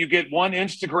Thursday you get one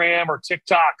Instagram or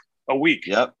TikTok a week.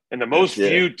 Yep. And the most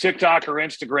viewed TikTok or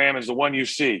Instagram is the one you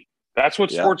see. That's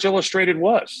what Sports Illustrated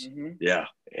was. Mm-hmm. Yeah.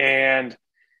 And,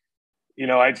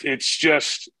 it's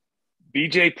just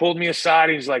BJ pulled me aside.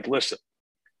 And he's like, listen,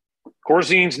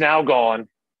 Corzine's now gone.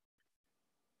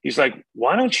 He's like,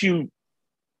 why don't you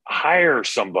hire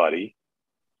somebody?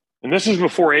 And this is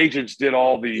before agents did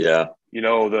all the,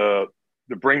 the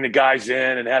bring the guys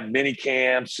in and have mini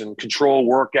camps and control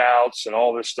workouts and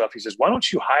all this stuff. He says, why don't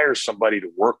you hire somebody to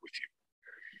work with you?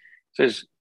 He says,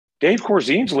 Dave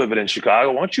Corzine's living in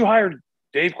Chicago. Why don't you hire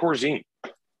Dave Corzine?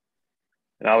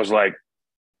 And I was like,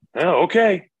 oh,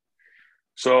 okay.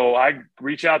 So I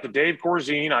reach out to Dave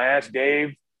Corzine. I asked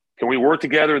Dave, can we work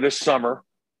together this summer?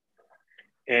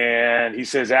 And he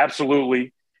says,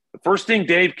 absolutely. The first thing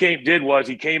Dave did was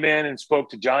he came in and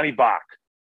spoke to Johnny Bach.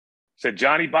 Said,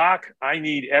 Johnny Bach, I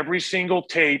need every single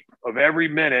tape of every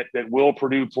minute that Will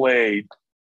Perdue played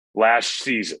last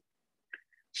season.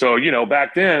 So,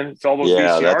 back then, it's all those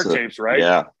VCR tapes, right?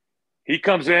 Yeah. He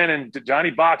comes in and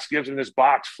Johnny Bach gives him this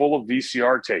box full of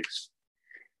VCR tapes.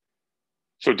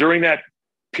 So during that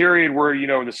period where,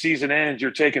 the season ends, you're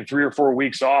taking 3 or 4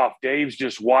 weeks off, Dave's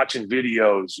just watching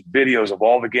videos of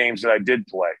all the games that I did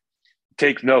play.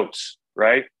 Take notes,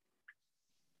 right?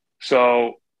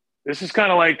 So this is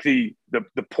kind of like the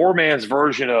poor man's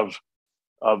version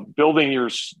of building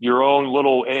your own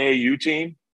little AAU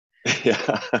team.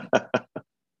 Yeah.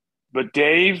 But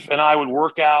Dave and I would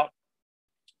work out.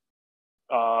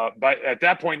 But at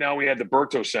that point now we had the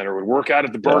Berto Center. We'd work out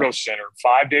at the Berto Center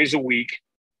 5 days a week.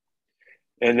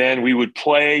 And then we would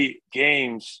play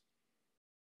games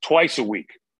twice a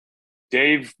week.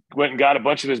 Dave went and got a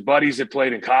bunch of his buddies that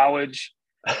played in college,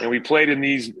 and we played in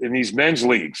these men's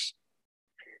leagues.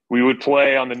 We would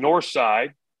play on the north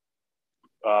side,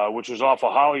 which was off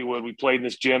of Hollywood. We played in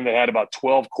this gym that had about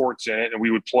 12 courts in it, and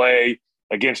we would play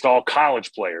against all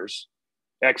college players,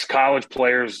 ex-college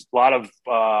players, a lot of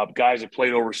guys that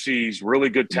played overseas, really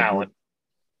good talent.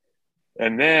 Mm-hmm.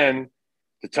 And then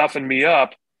to toughen me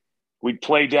up, we'd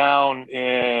play down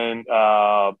in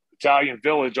Italian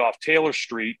Village off Taylor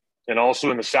Street and also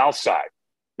in the South Side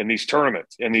in these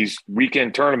tournaments, in these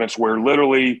weekend tournaments where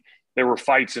literally there were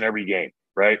fights in every game,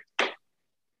 right?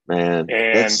 Man,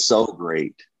 that's so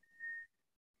great.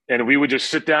 And we would just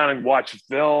sit down and watch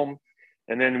film,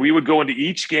 and then we would go into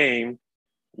each game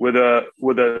with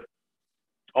a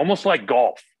almost like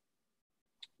golf.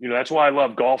 You know, that's why I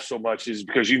love golf so much, is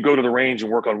because you go to the range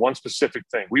and work on one specific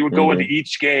thing. We would go into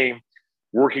each game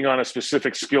working on a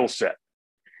specific skill set.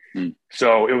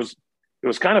 So it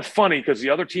was kind of funny because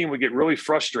the other team would get really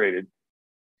frustrated.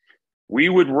 We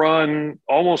would run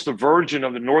almost a version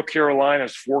of the North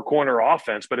Carolina's four-corner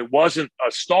offense, but it wasn't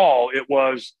a stall. It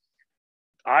was,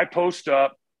 I post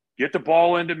up, get the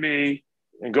ball into me,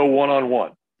 and go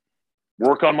one-on-one.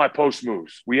 Work on my post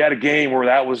moves. We had a game where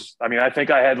that was, I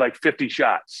think I had like 50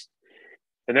 shots.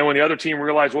 And then when the other team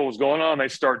realized what was going on,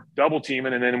 they'd start double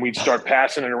teaming, and then we'd start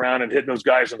passing it around and hitting those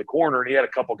guys in the corner. And he had a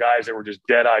couple guys that were just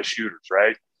dead-eye shooters,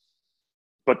 right?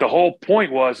 But the whole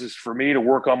point is for me to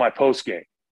work on my post game.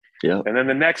 Yeah. And then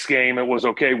the next game, it was,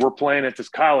 okay, we're playing at this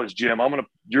college gym.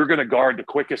 You're going to guard the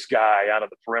quickest guy out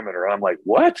of the perimeter. And I'm like,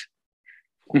 what?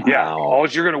 Wow. Yeah. All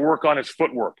you're going to work on is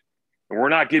footwork. And we're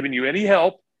not giving you any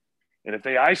help. And if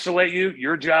they isolate you,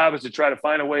 your job is to try to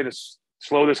find a way to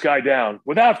slow this guy down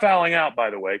without fouling out, by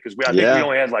the way, because I think we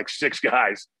only had like 6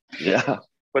 guys. Yeah.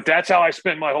 But that's how I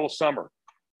spent my whole summer.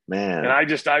 Man. And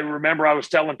I remember I was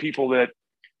telling people that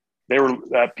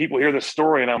people hear this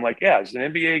story, and I'm like, yeah, as an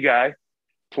NBA guy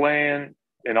playing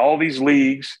in all these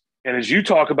leagues, and as you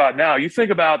talk about now, you think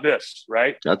about this,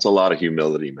 right? That's a lot of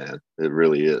humility, man. It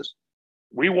really is.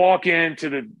 We walk into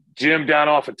the gym down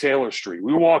off of Taylor Street.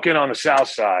 We walk in on the South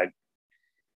Side,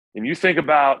 and you think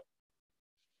about,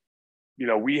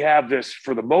 we have this,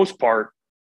 for the most part,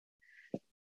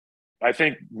 I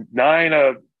think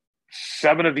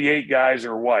 7 of the 8 guys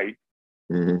are white.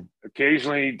 Mm-hmm.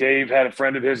 Occasionally, Dave had a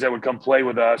friend of his that would come play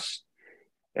with us.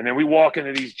 And then we walk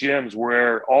into these gyms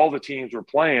where all the teams were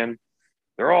playing,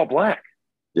 they're all black.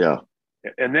 Yeah.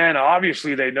 And then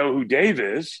obviously they know who Dave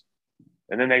is,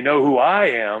 and then they know who I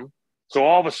am. So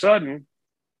all of a sudden,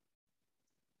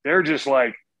 they're just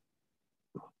like,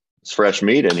 it's fresh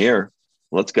meat in here.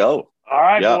 Let's go. All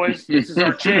right, boys, this is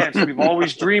our chance. We've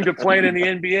always dreamed of playing in the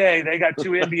NBA. They got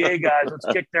 2 NBA guys. Let's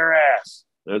kick their ass.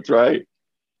 That's right.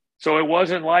 So it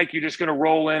wasn't like you're just going to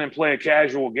roll in and play a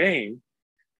casual game,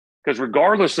 because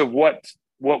regardless of what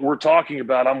we're talking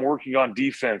about, I'm working on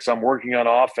defense. I'm working on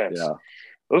offense. Yeah.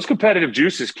 Those competitive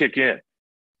juices kick in.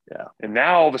 Yeah. And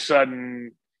now all of a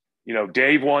sudden,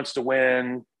 Dave wants to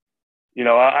win.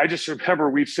 I just remember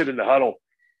we'd sit in the huddle.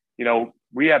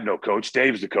 We have no coach.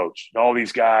 Dave's the coach. And all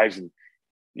these guys, and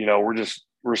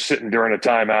we're sitting during a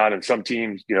timeout, and some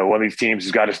teams, one of these teams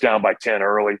has got us down by 10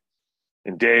 early.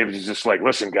 And Dave is just like,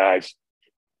 listen, guys,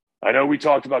 I know we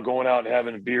talked about going out and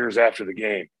having beers after the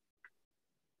game,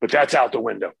 but that's out the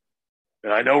window.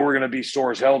 And I know we're going to be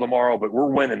sore as hell tomorrow, but we're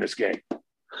winning this game.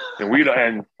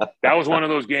 And that was one of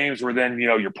those games where then,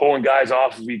 you're pulling guys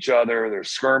off of each other. There's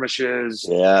skirmishes.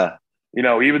 Yeah.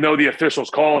 Even though the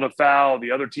official's calling a foul,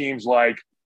 the other team's like,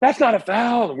 that's not a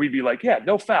foul. And we'd be like, yeah,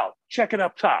 no foul. Check it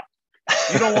up top.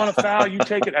 You don't want a foul, you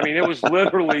take it. It was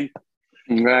literally,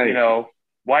 right.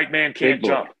 White man can't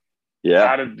jump. Yeah.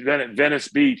 Out of Venice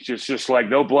Beach, it's just like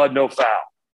no blood, no foul.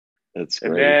 That's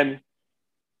great. And then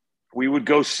we would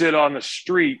go sit on the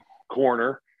street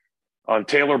corner on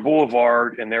Taylor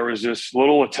Boulevard, and there was this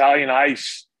little Italian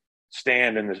ice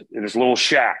stand in this little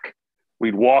shack.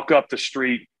 We'd walk up the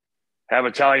street, have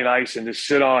Italian ice, and just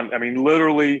sit on.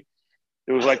 Literally,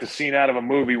 it was like the scene out of a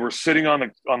movie. We're sitting on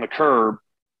the curb.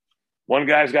 One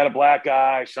guy's got a black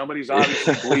eye. Somebody's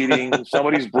obviously bleeding.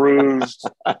 Somebody's bruised.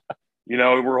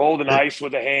 We're holding ice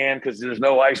with a hand because there's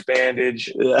no ice bandage.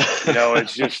 Yeah.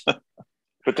 It's just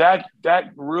 – but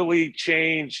that really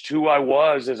changed who I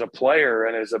was as a player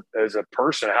and as a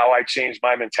person, how I changed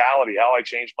my mentality, how I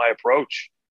changed my approach.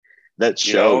 That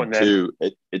showed, too.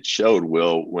 It showed,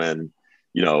 Will, when,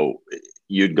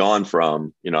 you'd gone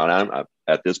from, and I'm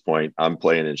at this point, I'm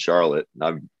playing in Charlotte,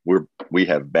 and we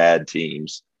have bad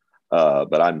teams.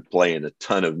 But I'm playing a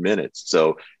ton of minutes.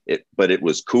 But it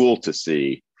was cool to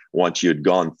see once you'd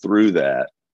gone through that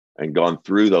and gone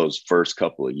through those first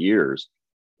couple of years,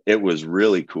 it was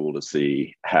really cool to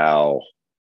see how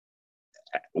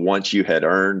once you had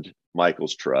earned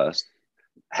Michael's trust,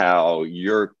 how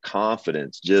your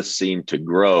confidence just seemed to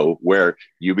grow where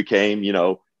you became,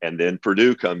 and then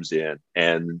Perdue comes in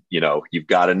and, you've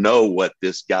got to know what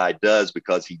this guy does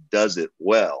because he does it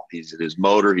well. He's his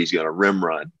motor. He's going to rim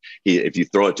run. If you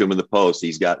throw it to him in the post,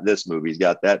 he's got this move. He's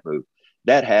got that move.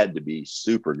 That had to be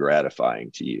super gratifying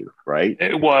to you, right?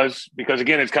 It was, because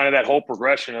again, it's kind of that whole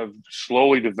progression of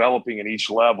slowly developing at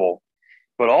each level.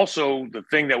 But also the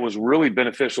thing that was really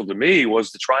beneficial to me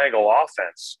was the triangle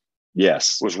offense.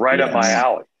 Yes. Was right up my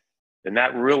alley. And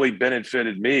that really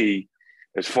benefited me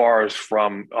as far as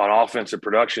from an offensive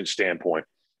production standpoint.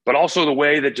 But also the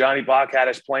way that Johnny Bach had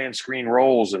us playing screen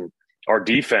roles and our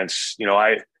defense,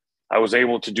 I was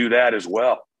able to do that as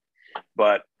well.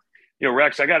 But,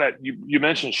 Rex, you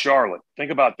mentioned Charlotte.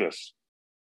 Think about this.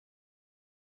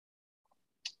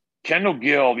 Kendall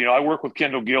Gill, I work with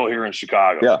Kendall Gill here in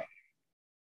Chicago. Yeah.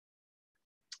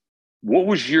 What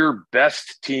was your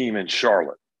best team in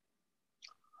Charlotte?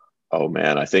 Oh,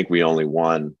 man, I think we only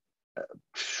won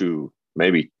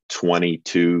maybe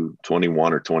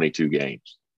 21 or 22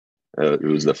 games. It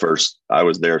was the first – I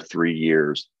was there 3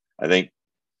 years. I think,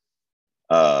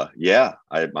 I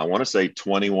want to say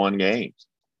 21 games.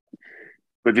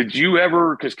 But did you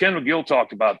ever – because Kendall Gill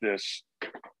talked about this.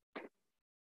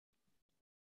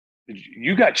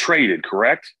 You got traded,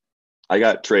 correct? I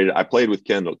got traded. I played with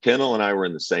Kendall. Kendall and I were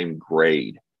in the same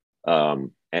grade.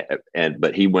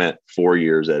 But he went 4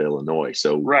 years at Illinois.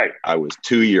 So right. I was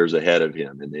 2 years ahead of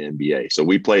him in the NBA. So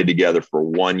we played together for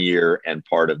 1 year and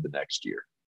part of the next year.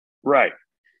 Right.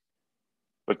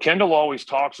 But Kendall always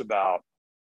talks about,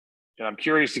 and I'm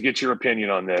curious to get your opinion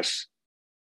on this.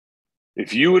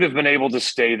 If you would have been able to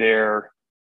stay there,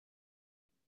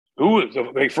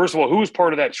 first of all, who was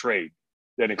part of that trade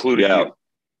that included you?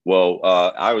 Well,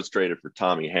 I was traded for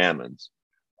Tommy Hammonds.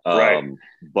 Right.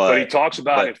 But he talks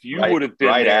about if you would have been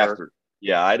right there. After,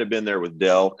 I'd have been there with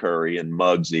Del Curry and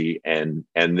Muggsy and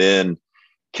then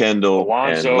Kendall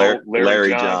Alonzo, and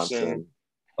Larry Johnson.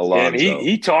 Alonzo. And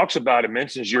he talks about it,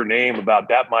 mentions your name about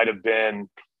that might have been,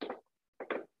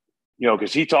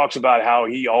 because he talks about how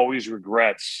he always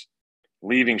regrets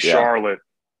leaving Charlotte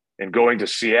and going to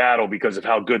Seattle because of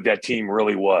how good that team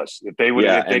really was. If they would,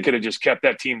 if they could have just kept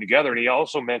that team together. And he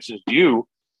also mentions you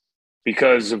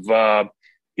because of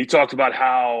he talked about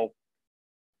how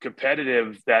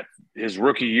competitive that his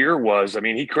rookie year was. I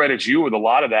mean, he credits you with a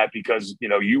lot of that because,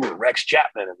 you were Rex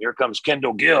Chapman and here comes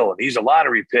Kendall Gill and he's a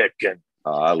lottery pick. And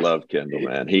I love Kendall,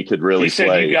 man. He could really play.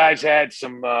 He said you guys had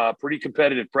some pretty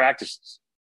competitive practices.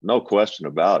 No question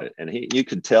about it. And you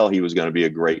could tell he was going to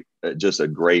be just a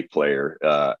great player.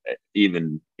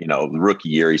 Even, the rookie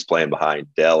year, he's playing behind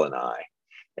Dell and I.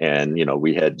 And,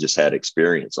 we had just had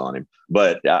experience on him.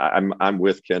 But I'm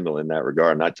with Kendall in that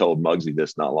regard. And I told Muggsy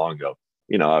this not long ago.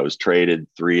 I was traded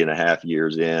 3.5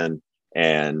 years in,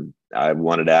 and I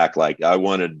wanted to act like I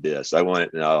wanted this. I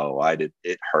did.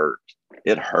 It hurt.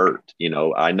 It hurt.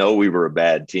 I know we were a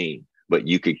bad team, but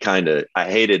you could I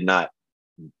hated not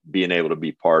being able to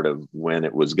be part of when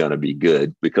it was going to be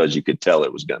good because you could tell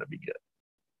it was going to be good.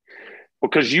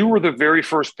 Because you were the very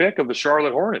first pick of the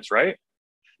Charlotte Hornets, right?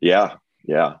 Yeah.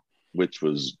 Which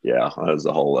was, that was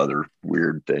a whole other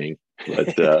weird thing.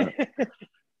 But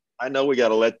I know we got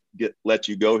to let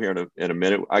you go here in a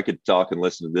minute. I could talk and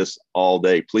listen to this all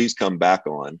day. Please come back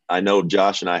on. I know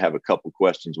Josh and I have a couple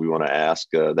questions we want to ask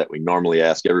that we normally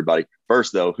ask everybody.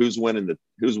 First, though, who's winning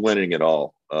it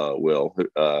all, Will,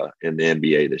 in the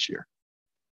NBA this year?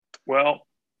 Well,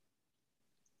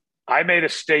 I made a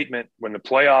statement when the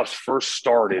playoffs first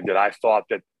started that I thought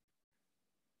that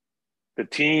the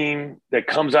team that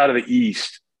comes out of the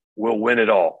East will win it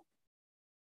all.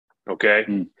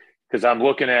 Okay? Because I'm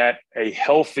looking at a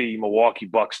healthy Milwaukee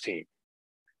Bucks team,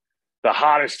 the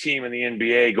hottest team in the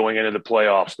NBA going into the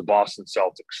playoffs, the Boston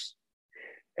Celtics,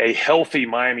 a healthy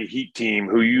Miami Heat team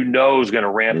who is going to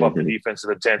ramp up the defensive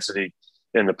intensity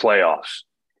in the playoffs.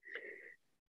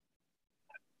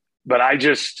 But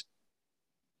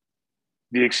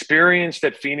the experience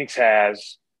that Phoenix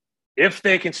has, if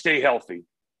they can stay healthy,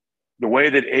 the way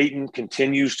that Ayton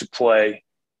continues to play,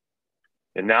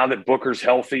 and now that Booker's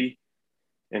healthy,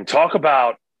 and talk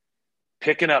about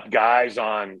picking up guys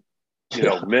on,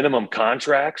 minimum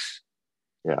contracts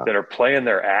that are playing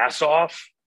their ass off,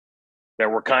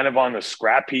 that were kind of on the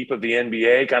scrap heap of the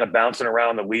NBA, kind of bouncing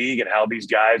around the league and how these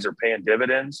guys are paying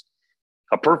dividends.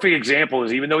 A perfect example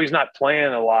is, even though he's not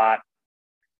playing a lot,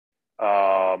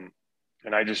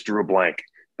 and I just drew a blank,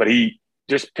 but he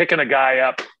just picking a guy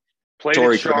up, played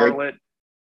in Charlotte.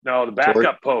 No, the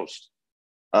backup post.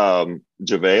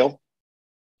 JaVale?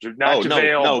 Not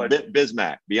JaVale, but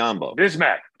Bismack, Biyombo.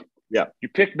 Bismack. Yeah. You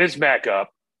pick Bismack up.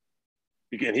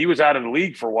 Again, he was out of the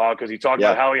league for a while because he talked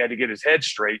about how he had to get his head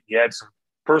straight. He had some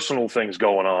personal things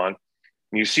going on.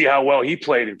 And you see how well he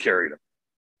played and carried him.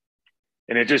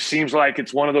 And it just seems like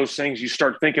it's one of those things you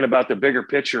start thinking about the bigger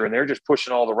picture, and they're just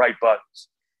pushing all the right buttons.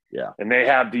 Yeah. And they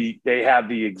have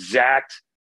the exact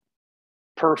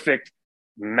perfect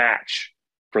match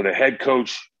for the head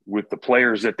coach with the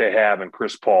players that they have and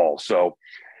Chris Paul. So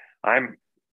I'm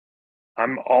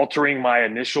altering my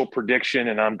initial prediction,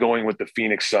 and I'm going with the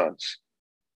Phoenix Suns.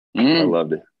 I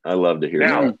loved it. I love to hear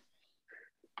that.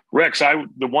 Rex,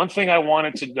 the one thing I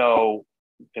wanted to know,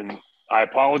 and I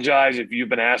apologize if you've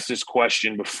been asked this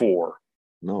question before.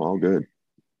 No, all good.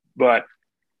 But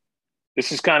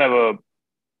this is kind of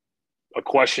a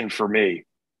question for me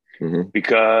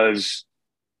because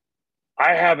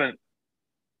I haven't,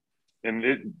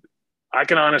 and I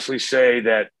can honestly say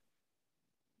that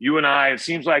you and I, it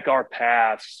seems like our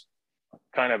paths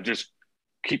kind of just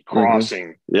keep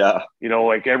crossing. Yeah. You know,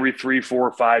 like every 3,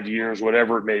 4, 5 years,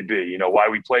 whatever it may be, you know, why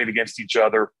we played against each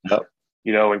other,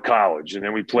 you know, in college. And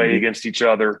then we played against each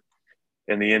other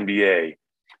in the NBA.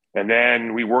 And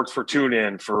then we worked for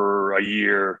TuneIn for a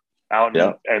year out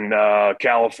in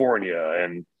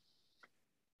California.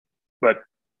 But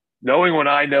knowing what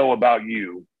I know about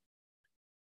you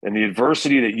and the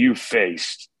adversity that you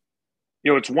faced,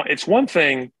 you know, it's one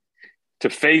thing to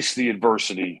face the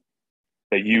adversity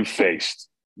that you faced.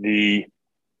 And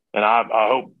I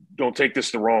hope, don't take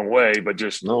this the wrong way, but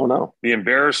just the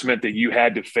embarrassment that you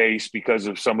had to face because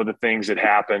of some of the things that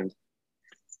happened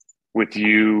with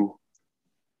you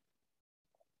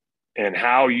and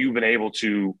how you've been able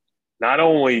to not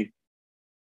only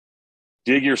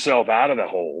dig yourself out of the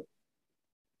hole,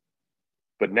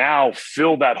 but now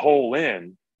fill that hole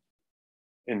in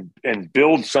and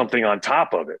build something on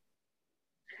top of it.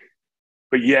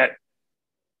 But yet,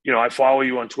 you know, I follow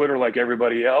you on Twitter like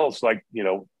everybody else. Like, you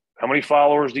know, how many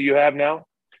followers do you have now?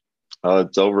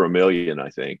 It's over 1 million,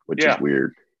 I think, which is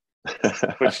weird.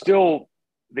 But still,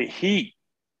 the heat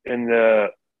and the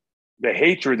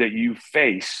hatred that you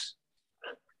face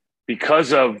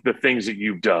because of the things that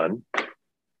you've done,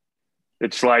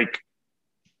 it's like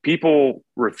people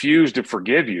refuse to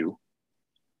forgive you.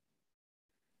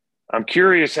 I'm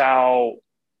curious how,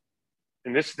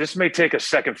 and this may take a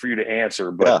second for you to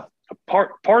answer, but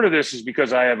part of this is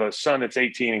because I have a son that's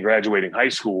 18 and graduating high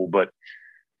school, but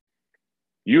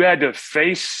you had to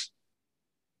face,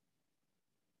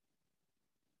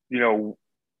 you know,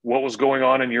 what was going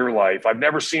on in your life. I've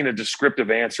never seen a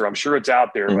descriptive answer. I'm sure it's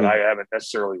out there, but I haven't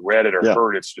necessarily read it or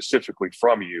heard it specifically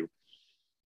from you.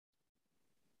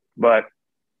 But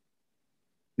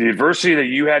the adversity that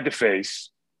you had to face,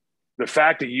 the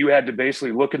fact that you had to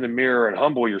basically look in the mirror and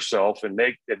humble yourself and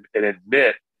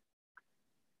admit,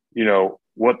 you know,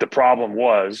 what the problem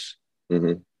was,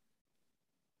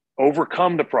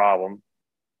 overcome the problem,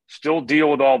 still deal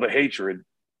with all the hatred,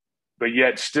 but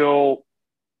yet still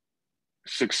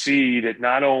succeed at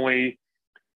not only,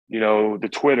 you know, the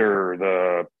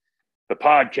Twitter, the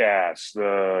podcasts,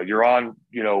 you're on,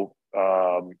 you know,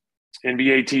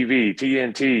 NBA TV,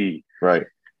 TNT. Right.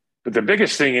 But the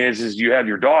biggest thing is you have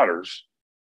your daughters.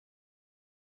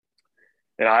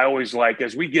 And I always like,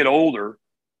 as we get older,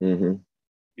 you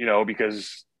know,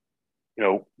 because, you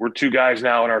know, we're two guys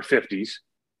now in our 50s,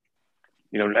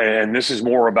 you know, and this is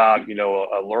more about, you know,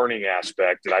 a learning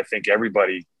aspect that I think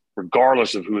everybody,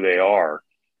 regardless of who they are,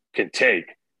 can take.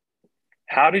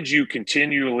 How did you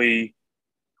continually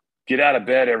get out of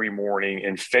bed every morning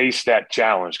and face that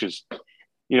challenge? Because,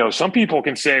 you know, some people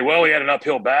can say, well, he had an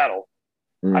uphill battle.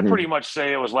 I pretty much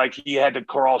say it was like he had to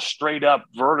crawl straight up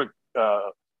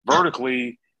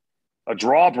vertically a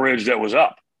drawbridge that was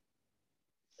up.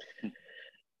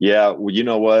 Yeah, well, you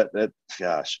know what?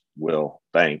 Will,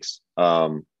 thanks.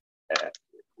 Well,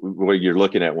 you're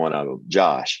looking at one of them,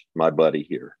 Josh, my buddy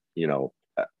here. You know,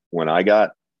 when I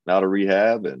got out of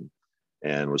rehab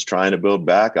and was trying to build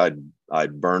back,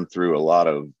 I'd burned through a lot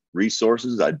of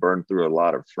resources. I'd burned through a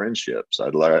lot of friendships.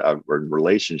 I'd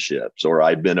relationships, or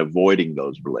I'd been avoiding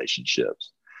those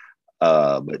relationships.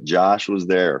 But Josh was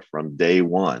there from day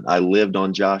one. I lived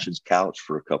on Josh's couch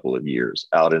for a couple of years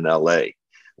out in LA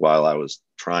while I was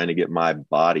trying to get my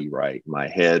body right, my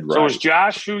head right. So was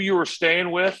Josh who you were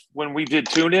staying with when we did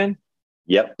TuneIn?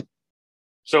 Yep.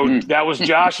 So that was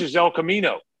Josh's El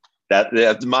Camino.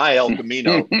 That's my El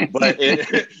Camino, but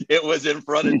it was in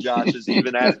front of Josh's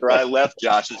even after I left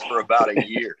Josh's for about a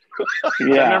year.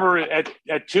 Yeah. I remember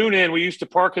at Tune In, we used to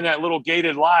park in that little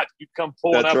gated lot. You'd come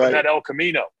pulling up in that El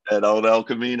Camino. That old El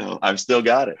Camino. I've still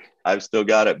got it.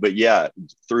 But yeah,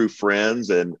 through friends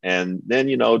and then,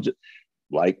 you know,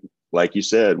 like you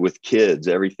said, with kids,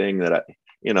 everything that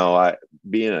I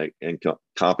being in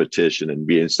competition and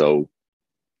being so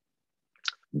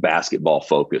basketball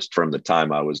focused from the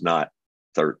time I was not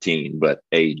 13, but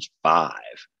age 5,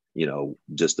 you know,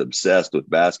 just obsessed with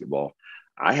basketball.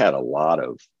 I had a lot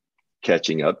of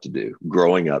catching up to do,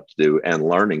 growing up to do, and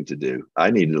learning to do.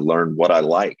 I needed to learn what I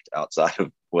liked outside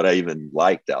of what I even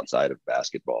liked outside of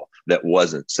basketball that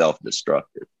wasn't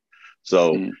self-destructive.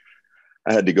 So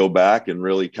I had to go back and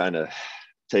really kind of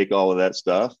take all of that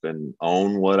stuff and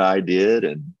own what I did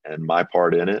and my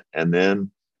part in it. And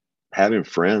then having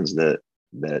friends that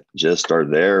just are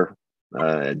there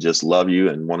and just love you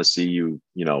and want to see you,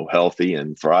 you know, healthy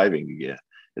and thriving again.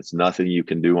 It's nothing you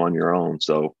can do on your own.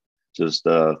 So just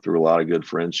through a lot of good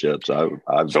friendships, I've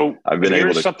been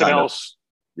able to something else.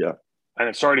 Yeah. And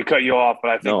I'm sorry to cut you off,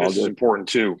 but I think this is important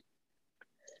too.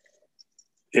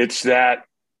 It's that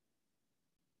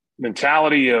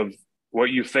mentality of what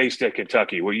you faced at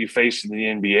Kentucky, what you faced in the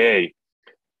NBA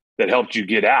that helped you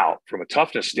get out from a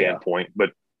toughness standpoint. Yeah. But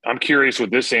I'm curious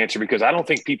with this answer because I don't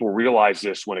think people realize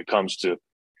this when it comes to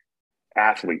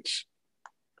athletes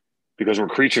because we're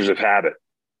creatures of habit.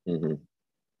 Mm-hmm.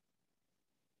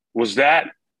 Was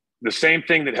that the same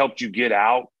thing that helped you get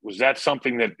out? Was that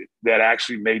something that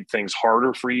actually made things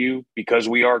harder for you because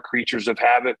we are creatures of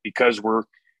habit, because we're,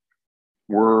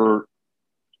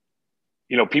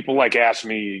 you know, people like ask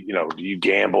me, you know, do you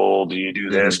gamble? Do you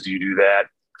do this? Do you do that?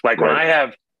 Like when I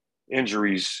have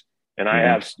injuries and I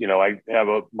have, you know, I have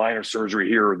a minor surgery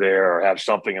here or there or have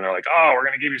something and they're like, oh, we're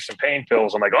going to give you some pain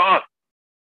pills. I'm like, oh,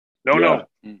 no.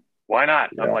 Why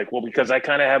not? Yeah. I'm like, well, because I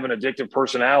kind of have an addictive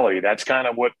personality. That's kind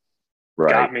of what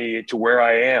got me to where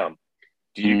I am.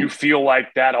 Do you feel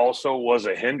like that also was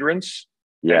a hindrance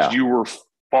as you were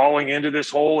falling into this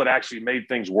hole? It actually made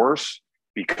things worse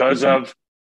because of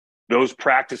those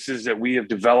practices that we have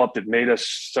developed that made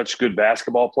us such good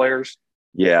basketball players?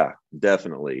 Yeah,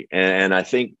 definitely. And I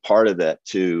think part of that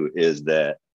too is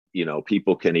that, you know,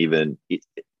 people can even,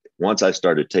 once I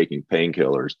started taking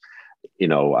painkillers, you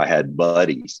know, I had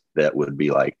buddies that would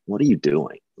be like, what are you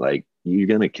doing? Like, you're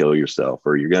going to kill yourself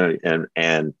or you're going to,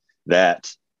 and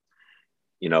that,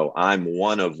 you know, I'm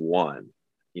one of one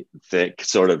thick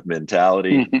sort of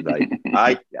mentality.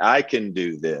 Like I can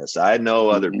do this. I know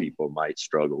other people might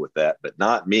struggle with that, but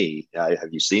not me. Have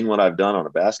you seen what I've done on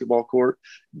a basketball court?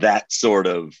 That sort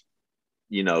of,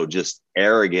 you know, just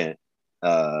arrogant,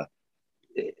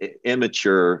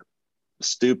 immature,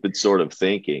 stupid sort of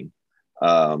thinking,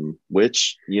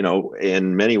 which, you know,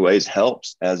 in many ways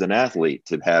helps as an athlete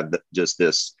to have just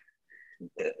this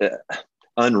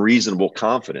unreasonable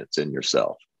confidence in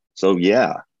yourself. So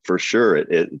yeah, for sure.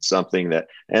 It's something that,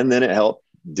 and then it helped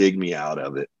dig me out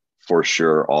of it for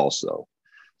sure also.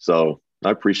 So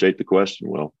I appreciate the question,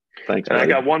 Will. Thanks. And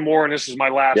buddy. I got one more, and this is my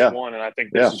last one. And I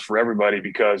think this is for everybody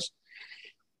because,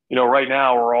 you know, right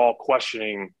now we're all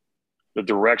questioning the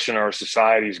direction our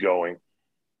society is going.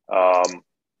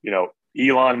 You know,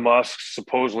 Elon Musk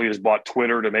supposedly has bought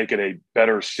Twitter to make it a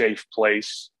better, safe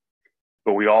place.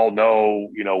 But we all know,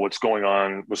 you know, what's going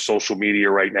on with social media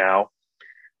right now.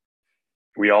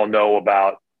 We all know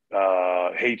about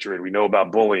hatred. We know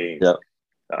about bullying. Yep.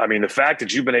 I mean, the fact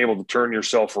that you've been able to turn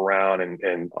yourself around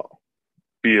and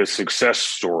be a success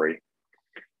story,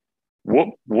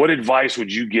 what advice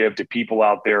would you give to people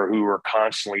out there who are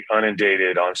constantly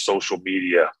inundated on social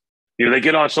media? You know, they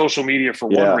get on social media for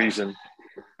one reason,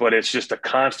 but it's just a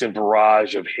constant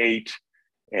barrage of hate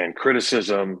and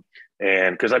criticism.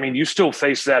 And because, I mean, you still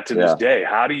face that to this day.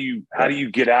 How do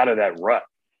you get out of that rut?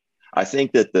 I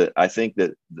think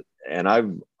that, and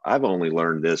I've only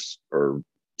learned this or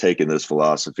taken this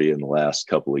philosophy in the last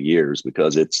couple of years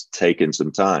because it's taken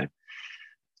some time.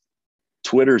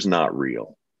 Twitter's not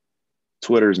real.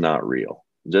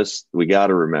 Just, we got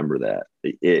to remember that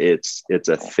it's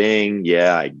a thing.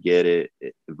 Yeah, I get it.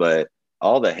 But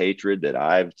all the hatred that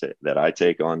I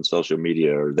take on social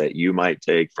media or that you might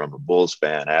take from a Bulls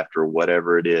fan after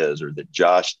whatever it is, or that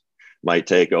Josh might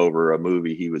take over a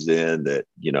movie he was in that,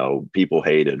 you know, people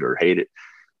hated or hate it.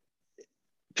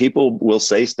 People will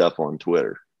say stuff on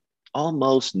Twitter.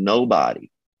 Almost nobody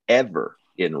ever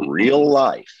in real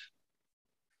life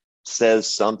says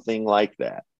something like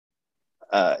that.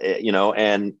 You know,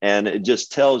 and it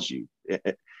just tells you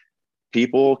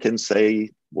people can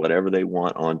say whatever they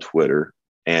want on Twitter,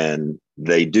 and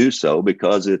they do so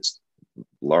because it's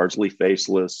largely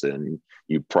faceless, and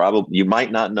you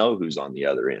might not know who's on the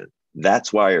other end.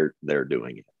 That's why they're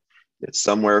doing it. It's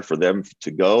somewhere for them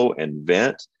to go and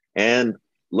vent. And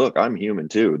look, I'm human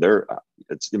too.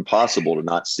 It's impossible to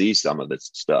not see some of this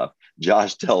stuff.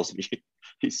 Josh tells me,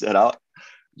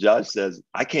 Josh says,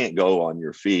 I can't go on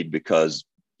your feed because,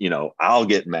 I'll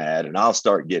get mad and I'll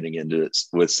start getting into it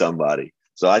with somebody.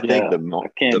 So I think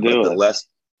the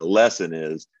lesson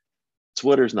is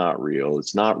Twitter's not real.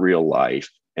 It's not real life.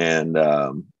 And,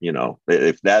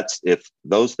 if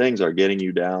those things are getting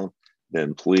you down,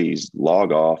 then please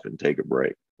log off and take a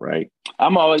break. Right.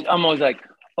 I'm always like,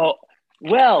 oh,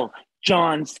 well,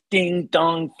 John's ding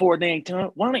dong for ding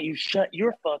dong. Why don't you shut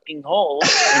your fucking hole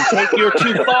and take your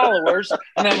 2 followers?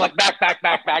 And I'm like, back.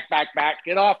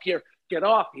 Get off here.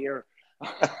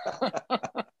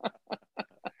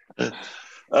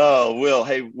 Oh, Will.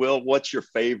 Hey, Will, what's your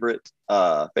favorite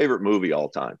movie all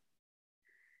time?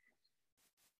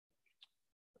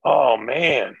 Oh,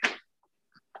 man.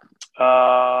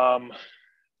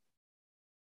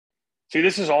 See,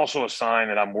 this is also a sign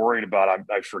that I'm worried about.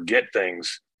 I forget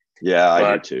things. Yeah,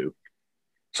 I do too.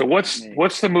 So what's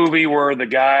the movie where the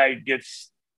guy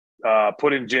gets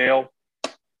put in jail?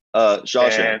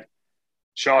 Shawshank.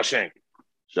 Shawshank.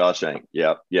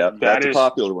 Yep. That's a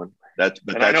popular one. That's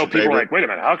I know people are like, wait a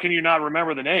minute, how can you not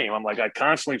remember the name? I'm like, I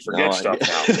constantly forget stuff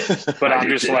now. But I'm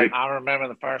just like, I remember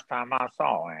the first time I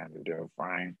saw Andy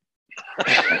Dufresne.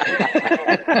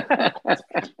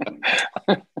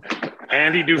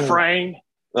 Andy Dufresne.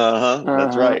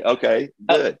 That's right. Okay,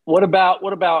 good. What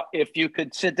about if you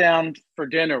could sit down for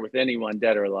dinner with anyone,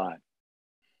 dead or alive?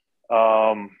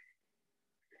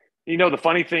 The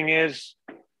funny thing is,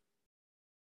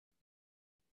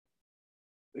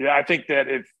 I think that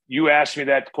if you ask me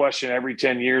that question every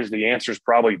 10 years, the answer is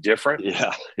probably different.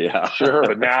 Yeah, sure.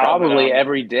 But now, probably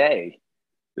every day.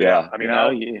 Yeah. I mean,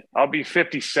 I'll be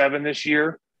 57 this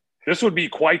year. This would be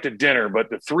quite the dinner, but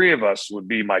the 3 of us would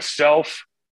be myself,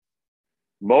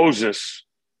 Moses,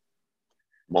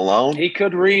 Malone. He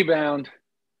could rebound.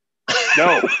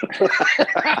 No.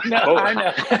 I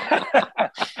know.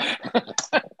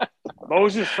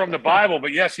 Moses from the Bible,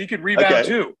 but yes, he could rebound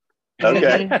too.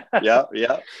 Okay. Yeah.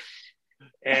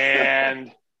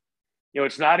 And,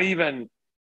 it's not even,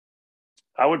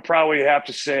 I would probably have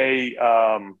to say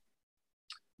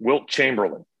Wilt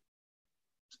Chamberlain.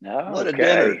 What a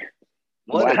dinner.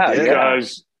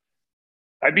 Because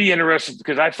I'd be interested,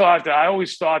 because I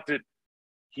always thought that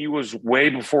he was way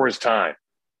before his time.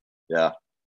 Yeah.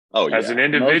 Oh, yeah. As an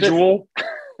individual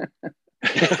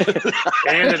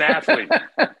and an athlete.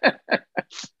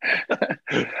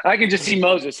 I can just see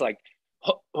Moses like,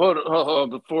 hold on,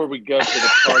 before we go to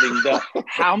the parting duck.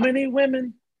 How many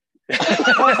women?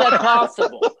 How's that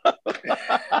possible?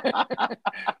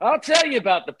 I'll tell you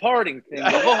about the parting thing.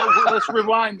 Let's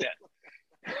rewind that.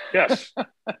 Yes.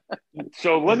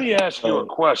 So let me ask you a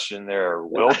question there,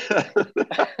 Will.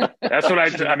 That's what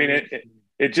I mean,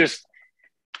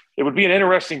 it would be an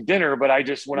interesting dinner, but I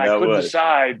couldn't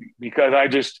decide, because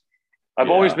I've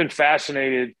always been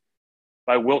fascinated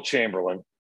by Wilt Chamberlain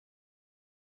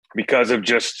because of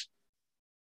just,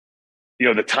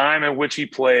 the time in which he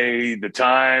played, the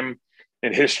time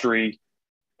in history.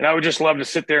 And I would just love to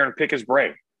sit there and pick his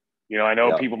brain. I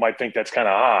know people might think that's kind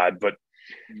of odd, but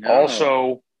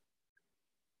also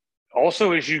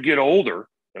as you get older,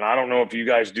 and I don't know if you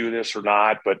guys do this or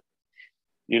not, but,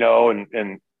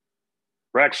 and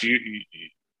Rex,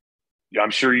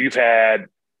 I'm sure you've had,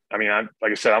 like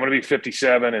I said, I'm going to be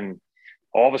 57, and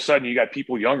all of a sudden you got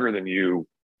people younger than you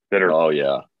that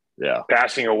are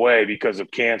passing away because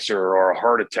of cancer or a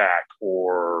heart attack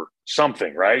or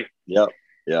something, right? Yep.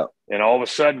 And all of a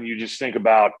sudden you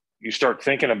start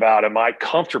thinking about, am I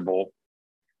comfortable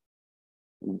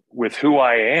with who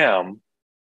I am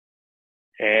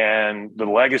and the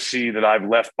legacy that I've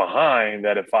left behind,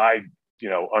 that if I,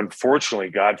 unfortunately,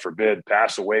 God forbid,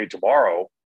 pass away tomorrow,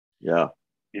 and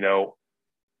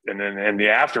then in the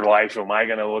afterlife, am I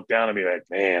going to look down and be like,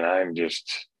 man,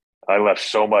 I left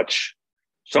so much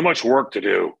work to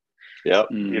do. Yep.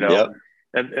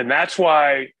 And that's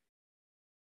why,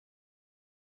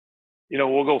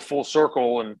 we'll go full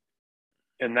circle.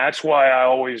 And that's why I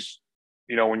always,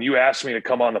 when you asked me to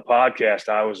come on the podcast,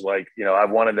 I was like, I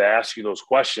wanted to ask you those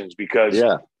questions because,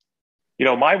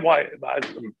 my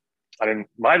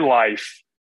life,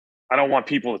 I don't want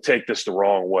people to take this the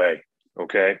wrong way.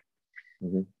 Okay.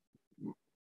 Mm-hmm.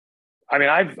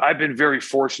 I've been very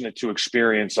fortunate to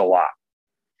experience a lot.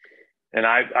 And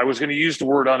I was going to use the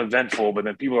word uneventful, but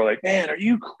then people are like, man, are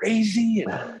you crazy?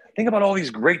 And think about all these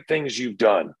great things you've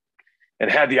done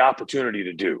and had the opportunity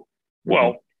to do. Mm-hmm.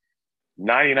 Well,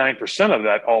 99% of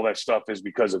that, all that stuff is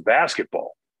because of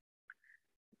basketball.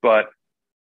 But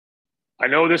I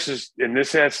know this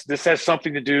has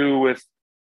something to do with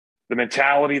the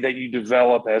mentality that you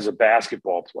develop as a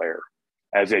basketball player,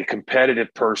 as a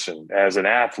competitive person, as an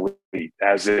athlete,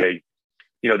 as a,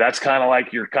 that's kind of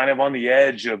like you're kind of on the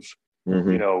edge of,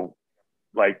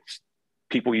 like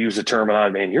people use the term,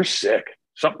 man, you're sick,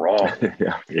 something wrong.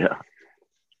 Yeah.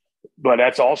 But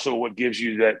that's also what gives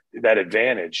you that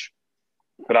advantage.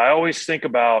 But I always think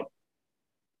about,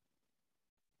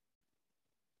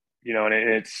 and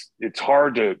it's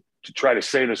hard to try to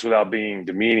say this without being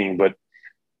demeaning, but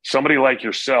somebody like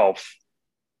yourself,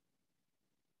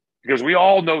 because we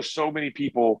all know so many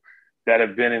people that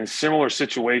have been in similar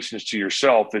situations to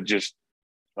yourself that just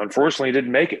unfortunately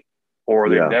didn't make it, or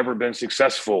they've never been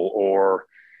successful, or,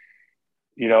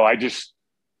 I just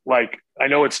like, I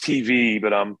know it's TV,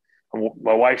 but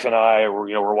my wife and I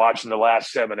we're watching the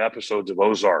last 7 episodes of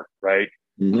Ozark, right?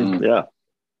 Mm-hmm. Yeah.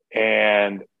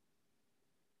 And,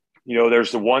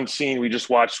 there's the one scene, we just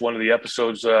watched one of the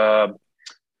episodes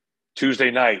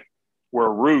Tuesday night, where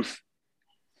Ruth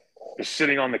is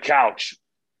sitting on the couch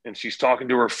and she's talking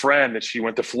to her friend that she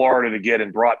went to Florida to get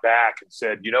and brought back, and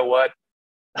said, you know what?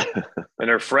 And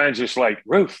her friend's just like,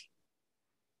 Ruth,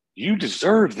 you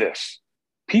deserve this.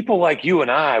 People like you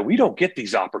and I, we don't get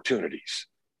these opportunities.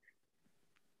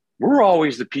 We're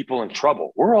always the people in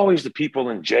trouble. We're always the people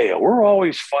in jail. We're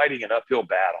always fighting an uphill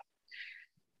battle.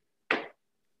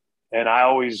 And I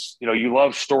always, you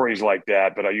love stories like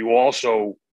that, but you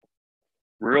also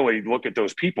really look at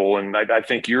those people. And I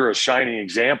think you're a shining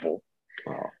example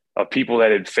of people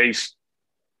that had faced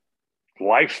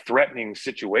life-threatening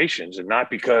situations, and not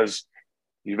because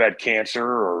you've had cancer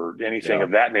or anything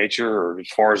of that nature, or as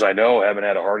far as I know, haven't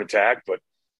had a heart attack, but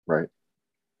right.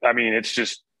 I mean, it's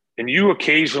just, and you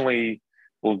occasionally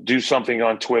will do something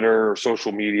on Twitter or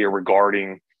social media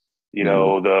regarding,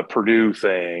 the Perdue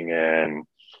thing and,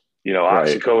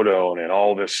 oxycodone and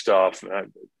all this stuff.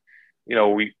 And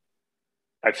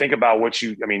I think about what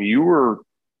you were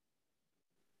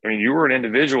an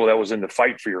individual that was in the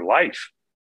fight for your life.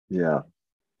 Yeah.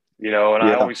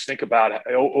 I always think about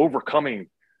overcoming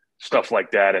stuff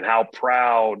like that and how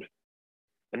proud,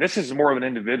 and this is more of an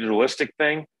individualistic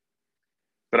thing,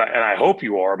 but I hope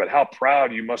you are, but how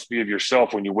proud you must be of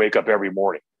yourself when you wake up every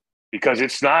morning, because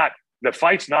the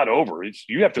fight's not over.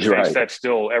 You have to face that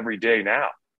still every day now.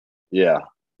 Yeah.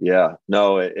 Yeah.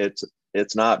 No,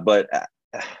 it's not, but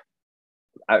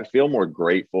I feel more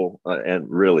grateful, and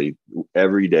really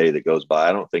every day that goes by,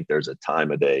 I don't think there's a time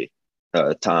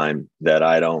that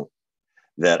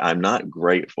I'm not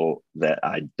grateful that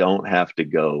I don't have to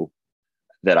go,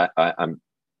 that I'm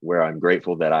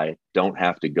grateful that I don't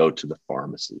have to go to the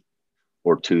pharmacy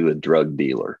or to a drug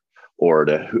dealer, or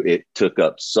it took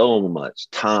up so much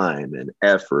time and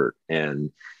effort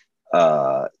and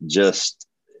just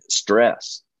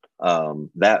stress.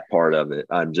 That part of it,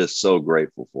 I'm just so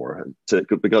grateful for,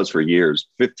 because for years,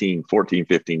 15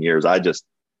 years, I just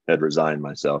had resigned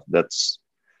myself. This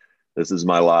is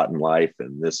my lot in life,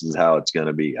 and this is how it's going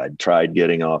to be. I tried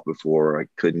getting off before, I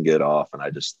couldn't get off, and I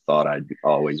just thought I'd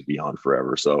always be on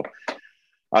forever. So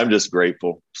I'm just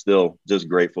grateful, still just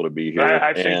grateful to be here.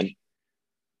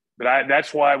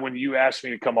 That's why when you asked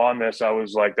me to come on this, I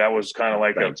was like, that was kind of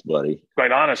like, thanks, buddy.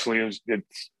 Quite honly,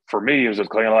 for me, it was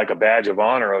kind of like a badge of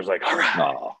honor. I was like, all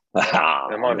right.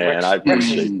 I'm on man, I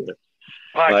appreciate it.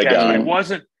 Podcast. It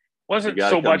wasn't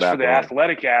so much for the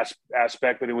athletic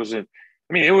aspect, but it was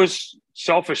it was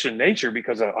selfish in nature,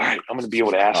 because all right, I'm going to be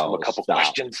able to ask them a couple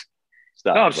questions.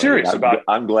 Stop, no, I'm serious about it.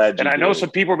 I'm glad. And I know some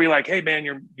people will be like, hey man,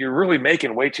 you're really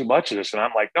making way too much of this. And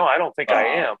I'm like, no, I don't think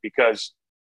I am, because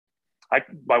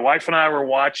my wife and I were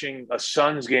watching a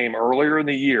Suns game earlier in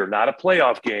the year, not a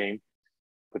playoff game,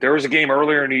 but there was a game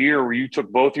earlier in the year where you took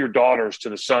both your daughters to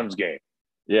the Suns game.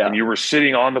 Yeah. And you were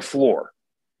sitting on the floor.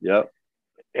 Yep.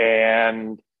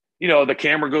 And, the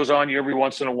camera goes on you every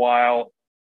once in a while.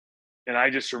 And I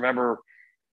just remember,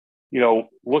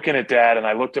 looking at that, and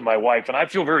I looked at my wife, and I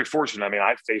feel very fortunate.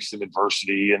 I faced some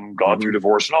adversity and gone through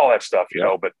divorce and all that stuff,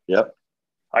 but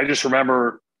I just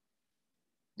remember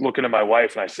looking at my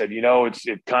wife, and I said,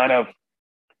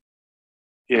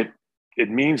 it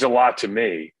means a lot to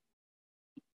me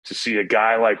to see a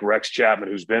guy like Rex Chapman,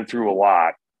 who's been through a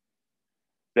lot,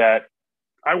 that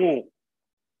I will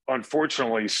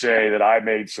unfortunately say that I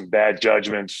made some bad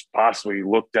judgments, possibly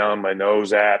looked down my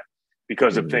nose at,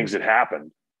 because of things that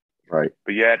happened. Right.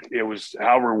 But yet it was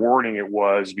how rewarding it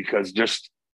was, because just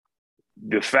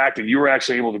the fact that you were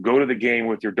actually able to go to the game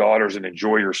with your daughters and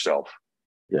enjoy yourself.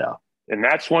 Yeah. And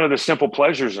that's one of the simple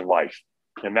pleasures in life.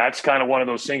 And that's kind of one of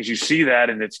those things you see that,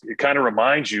 and it kind of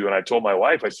reminds you. And I told my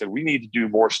wife, I said, we need to do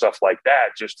more stuff like that.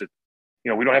 Just to,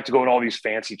 we don't have to go on all these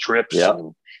fancy trips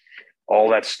and all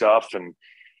that stuff. And,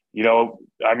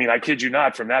 I kid you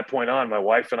not, from that point on, my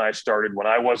wife and I started, when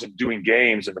I wasn't doing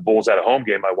games and the Bulls had a home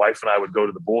game, my wife and I would go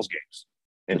to the Bulls games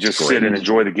and just sit and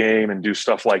enjoy the game and do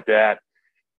stuff like that.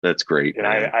 That's great. And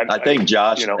I think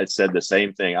Josh had said the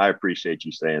same thing. I appreciate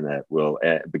you saying that, Will,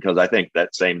 because I think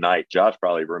that same night, Josh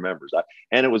probably remembers.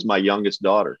 And it was my youngest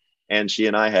daughter, and she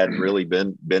and I hadn't really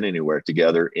been anywhere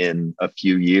together in a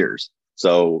few years.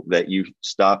 So that you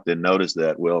stopped and noticed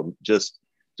that, Will, just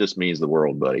means the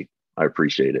world, buddy. I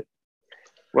appreciate it.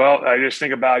 Well, I just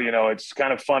think about, it's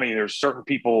kind of funny. There's certain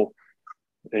people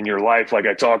in your life, like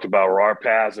I talked about, where our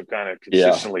paths have kind of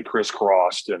consistently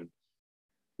crisscrossed, and,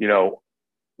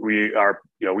 we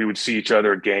would see each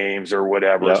other at games or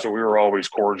whatever. Yep. So we were always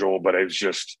cordial, but it's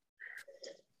just,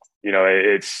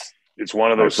 it's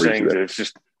one of those things.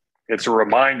 It's a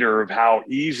reminder of how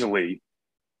easily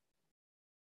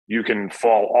you can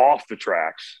fall off the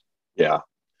tracks. Yeah.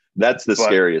 That's the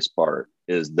scariest part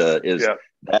that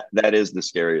is the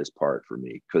scariest part for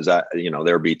me. Cause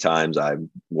there'll be times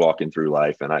I'm walking through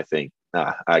life and I think,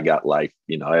 I got life,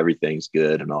 everything's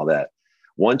good and all that.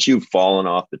 Once you've fallen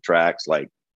off the tracks, like,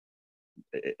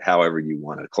 however you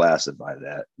want to classify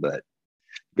that, but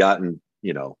gotten,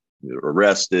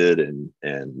 arrested and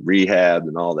rehabbed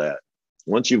and all that.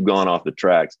 Once you've gone off the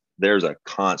tracks, there's a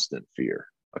constant fear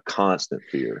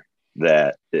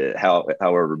that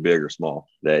however big or small,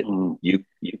 that you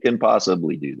can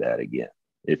possibly do that again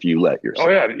if you let yourself.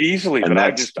 Oh yeah, easily. And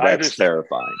but that's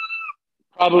terrifying.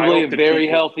 Probably a very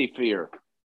healthy fear.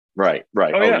 Right.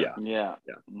 Oh yeah.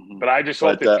 Mm-hmm. But I just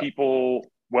hope that people,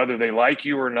 whether they like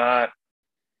you or not,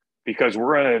 because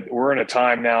we're in a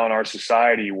time now in our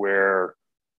society where,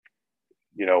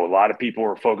 a lot of people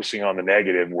are focusing on the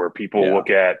negative, where people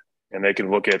look at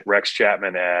Rex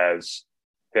Chapman as,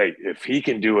 hey, if he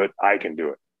can do it, I can do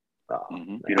it.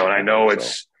 And I know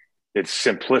it's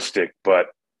simplistic, but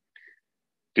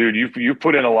dude, you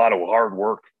put in a lot of hard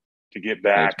work to get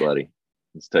back. Thanks, buddy.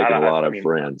 It's taken a lot of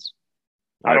friends.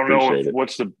 I don't know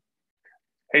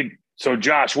hey, so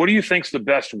Josh, what do you think's the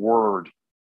best word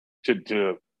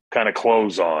to kind of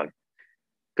close on?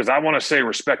 Because I want to say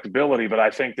respectability, but I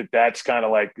think that's kind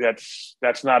of like, that's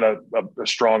not a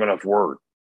strong enough word.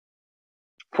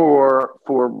 For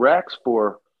Rex,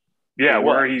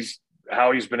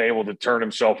 how he's been able to turn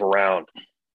himself around.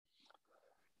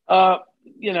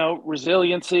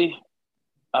 Resiliency,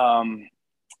 and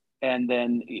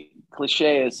then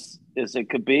cliche as it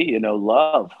could be,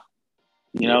 love.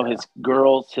 His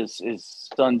girls, his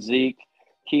son Zeke.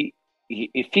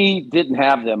 If he didn't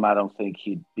have them, I don't think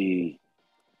he'd be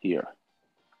here.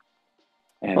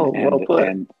 And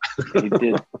he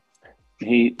did.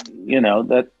 He,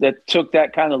 that took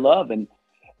that kind of love, and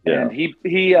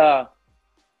he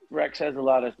Rex has a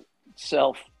lot of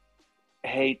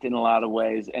self-hate in a lot of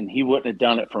ways, and he wouldn't have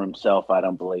done it for himself, I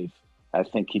don't believe. I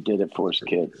think he did it for his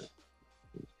kids.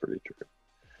 That's pretty true.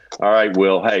 All right,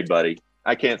 Will. Hey, buddy.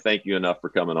 I can't thank you enough for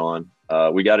coming on.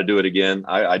 We got to do it again.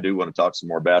 I do want to talk some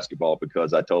more basketball,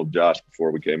 because I told Josh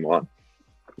before we came on,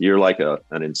 you're like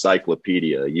an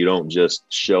encyclopedia. You don't just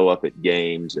show up at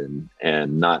games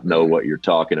and not know what you're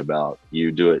talking about.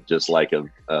 You do it just like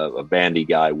a bandy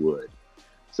guy would.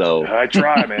 So I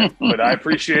try, man, but I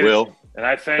appreciate Will, it. And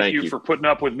I thank you for putting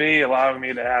up with me, allowing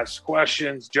me to ask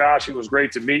questions. Josh, it was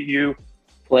great to meet you.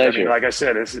 Pleasure. Like I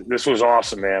said, this was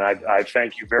awesome, man. I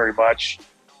thank you very much.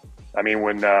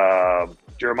 When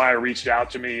Jeremiah reached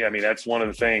out to me, that's one of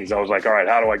the things. I was like, all right,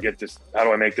 how do I get this? How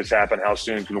do I make this happen? How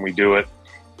soon can we do it?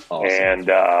 Awesome. And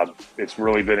it's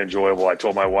really been enjoyable. I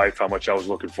told my wife how much I was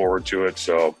looking forward to it.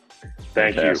 So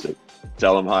thank you.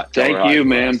 Tell him hi. Thank you,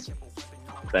 man.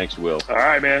 Thanks, Will. All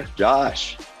right, man.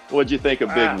 Josh, what'd you think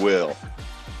of Big Will?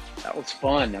 That was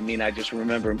fun. I just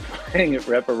remember him playing at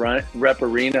Rep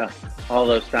Arena all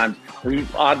those times.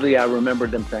 Oddly, I remember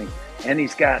them saying, and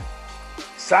he's got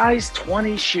size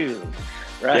 20 shoes.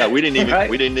 Right? Yeah, we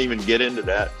didn't even get into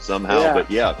that somehow.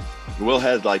 Yeah. But Will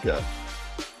has like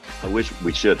I wish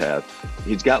we should have.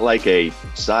 He's got like a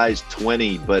size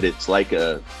 20, but it's like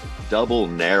a double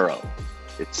narrow.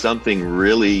 It's something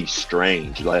really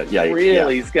strange.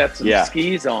 He's got some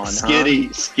skis on.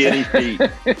 Skinny feet.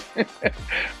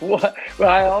 Well,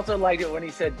 I also like it when he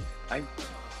said, I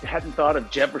hadn't thought of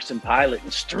Jefferson Pilot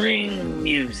and string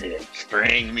music.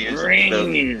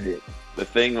 The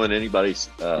thing when anybody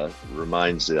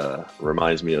reminds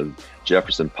me of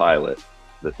Jefferson Pilot,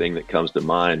 the thing that comes to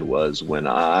mind was when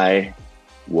I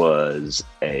was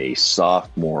a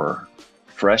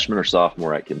freshman or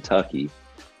sophomore at Kentucky.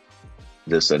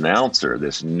 this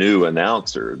new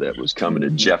announcer that was coming to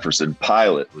Jefferson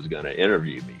Pilot was going to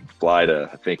interview me, fly to,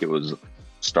 I think it was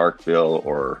Starkville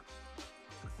or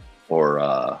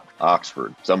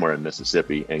Oxford, somewhere in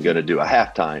Mississippi, and going to do a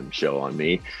halftime show on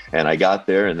me. And I got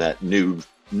there, and that new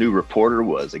reporter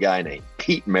was a guy named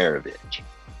Pete Maravich.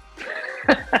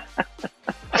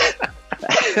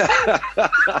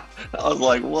 I was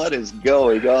like, what is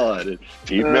going on? And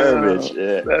Pete Maravich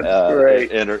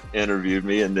interviewed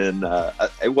me, and then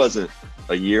it wasn't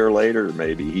a year later,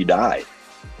 maybe, he died.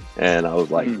 And I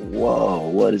was like, whoa,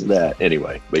 what is that?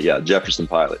 Anyway, but yeah, Jefferson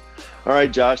Pilot. All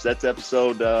right, Josh, that's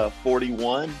episode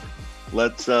 41.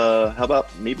 Let's, how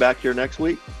about meet back here next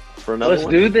week for another one?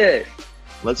 Let's do this.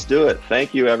 Let's do it.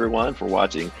 Thank you, everyone, for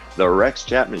watching The Rex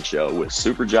Chapman Show with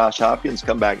Super Josh Hopkins.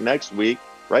 Come back next week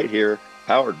right here,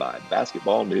 powered by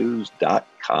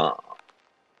basketballnews.com.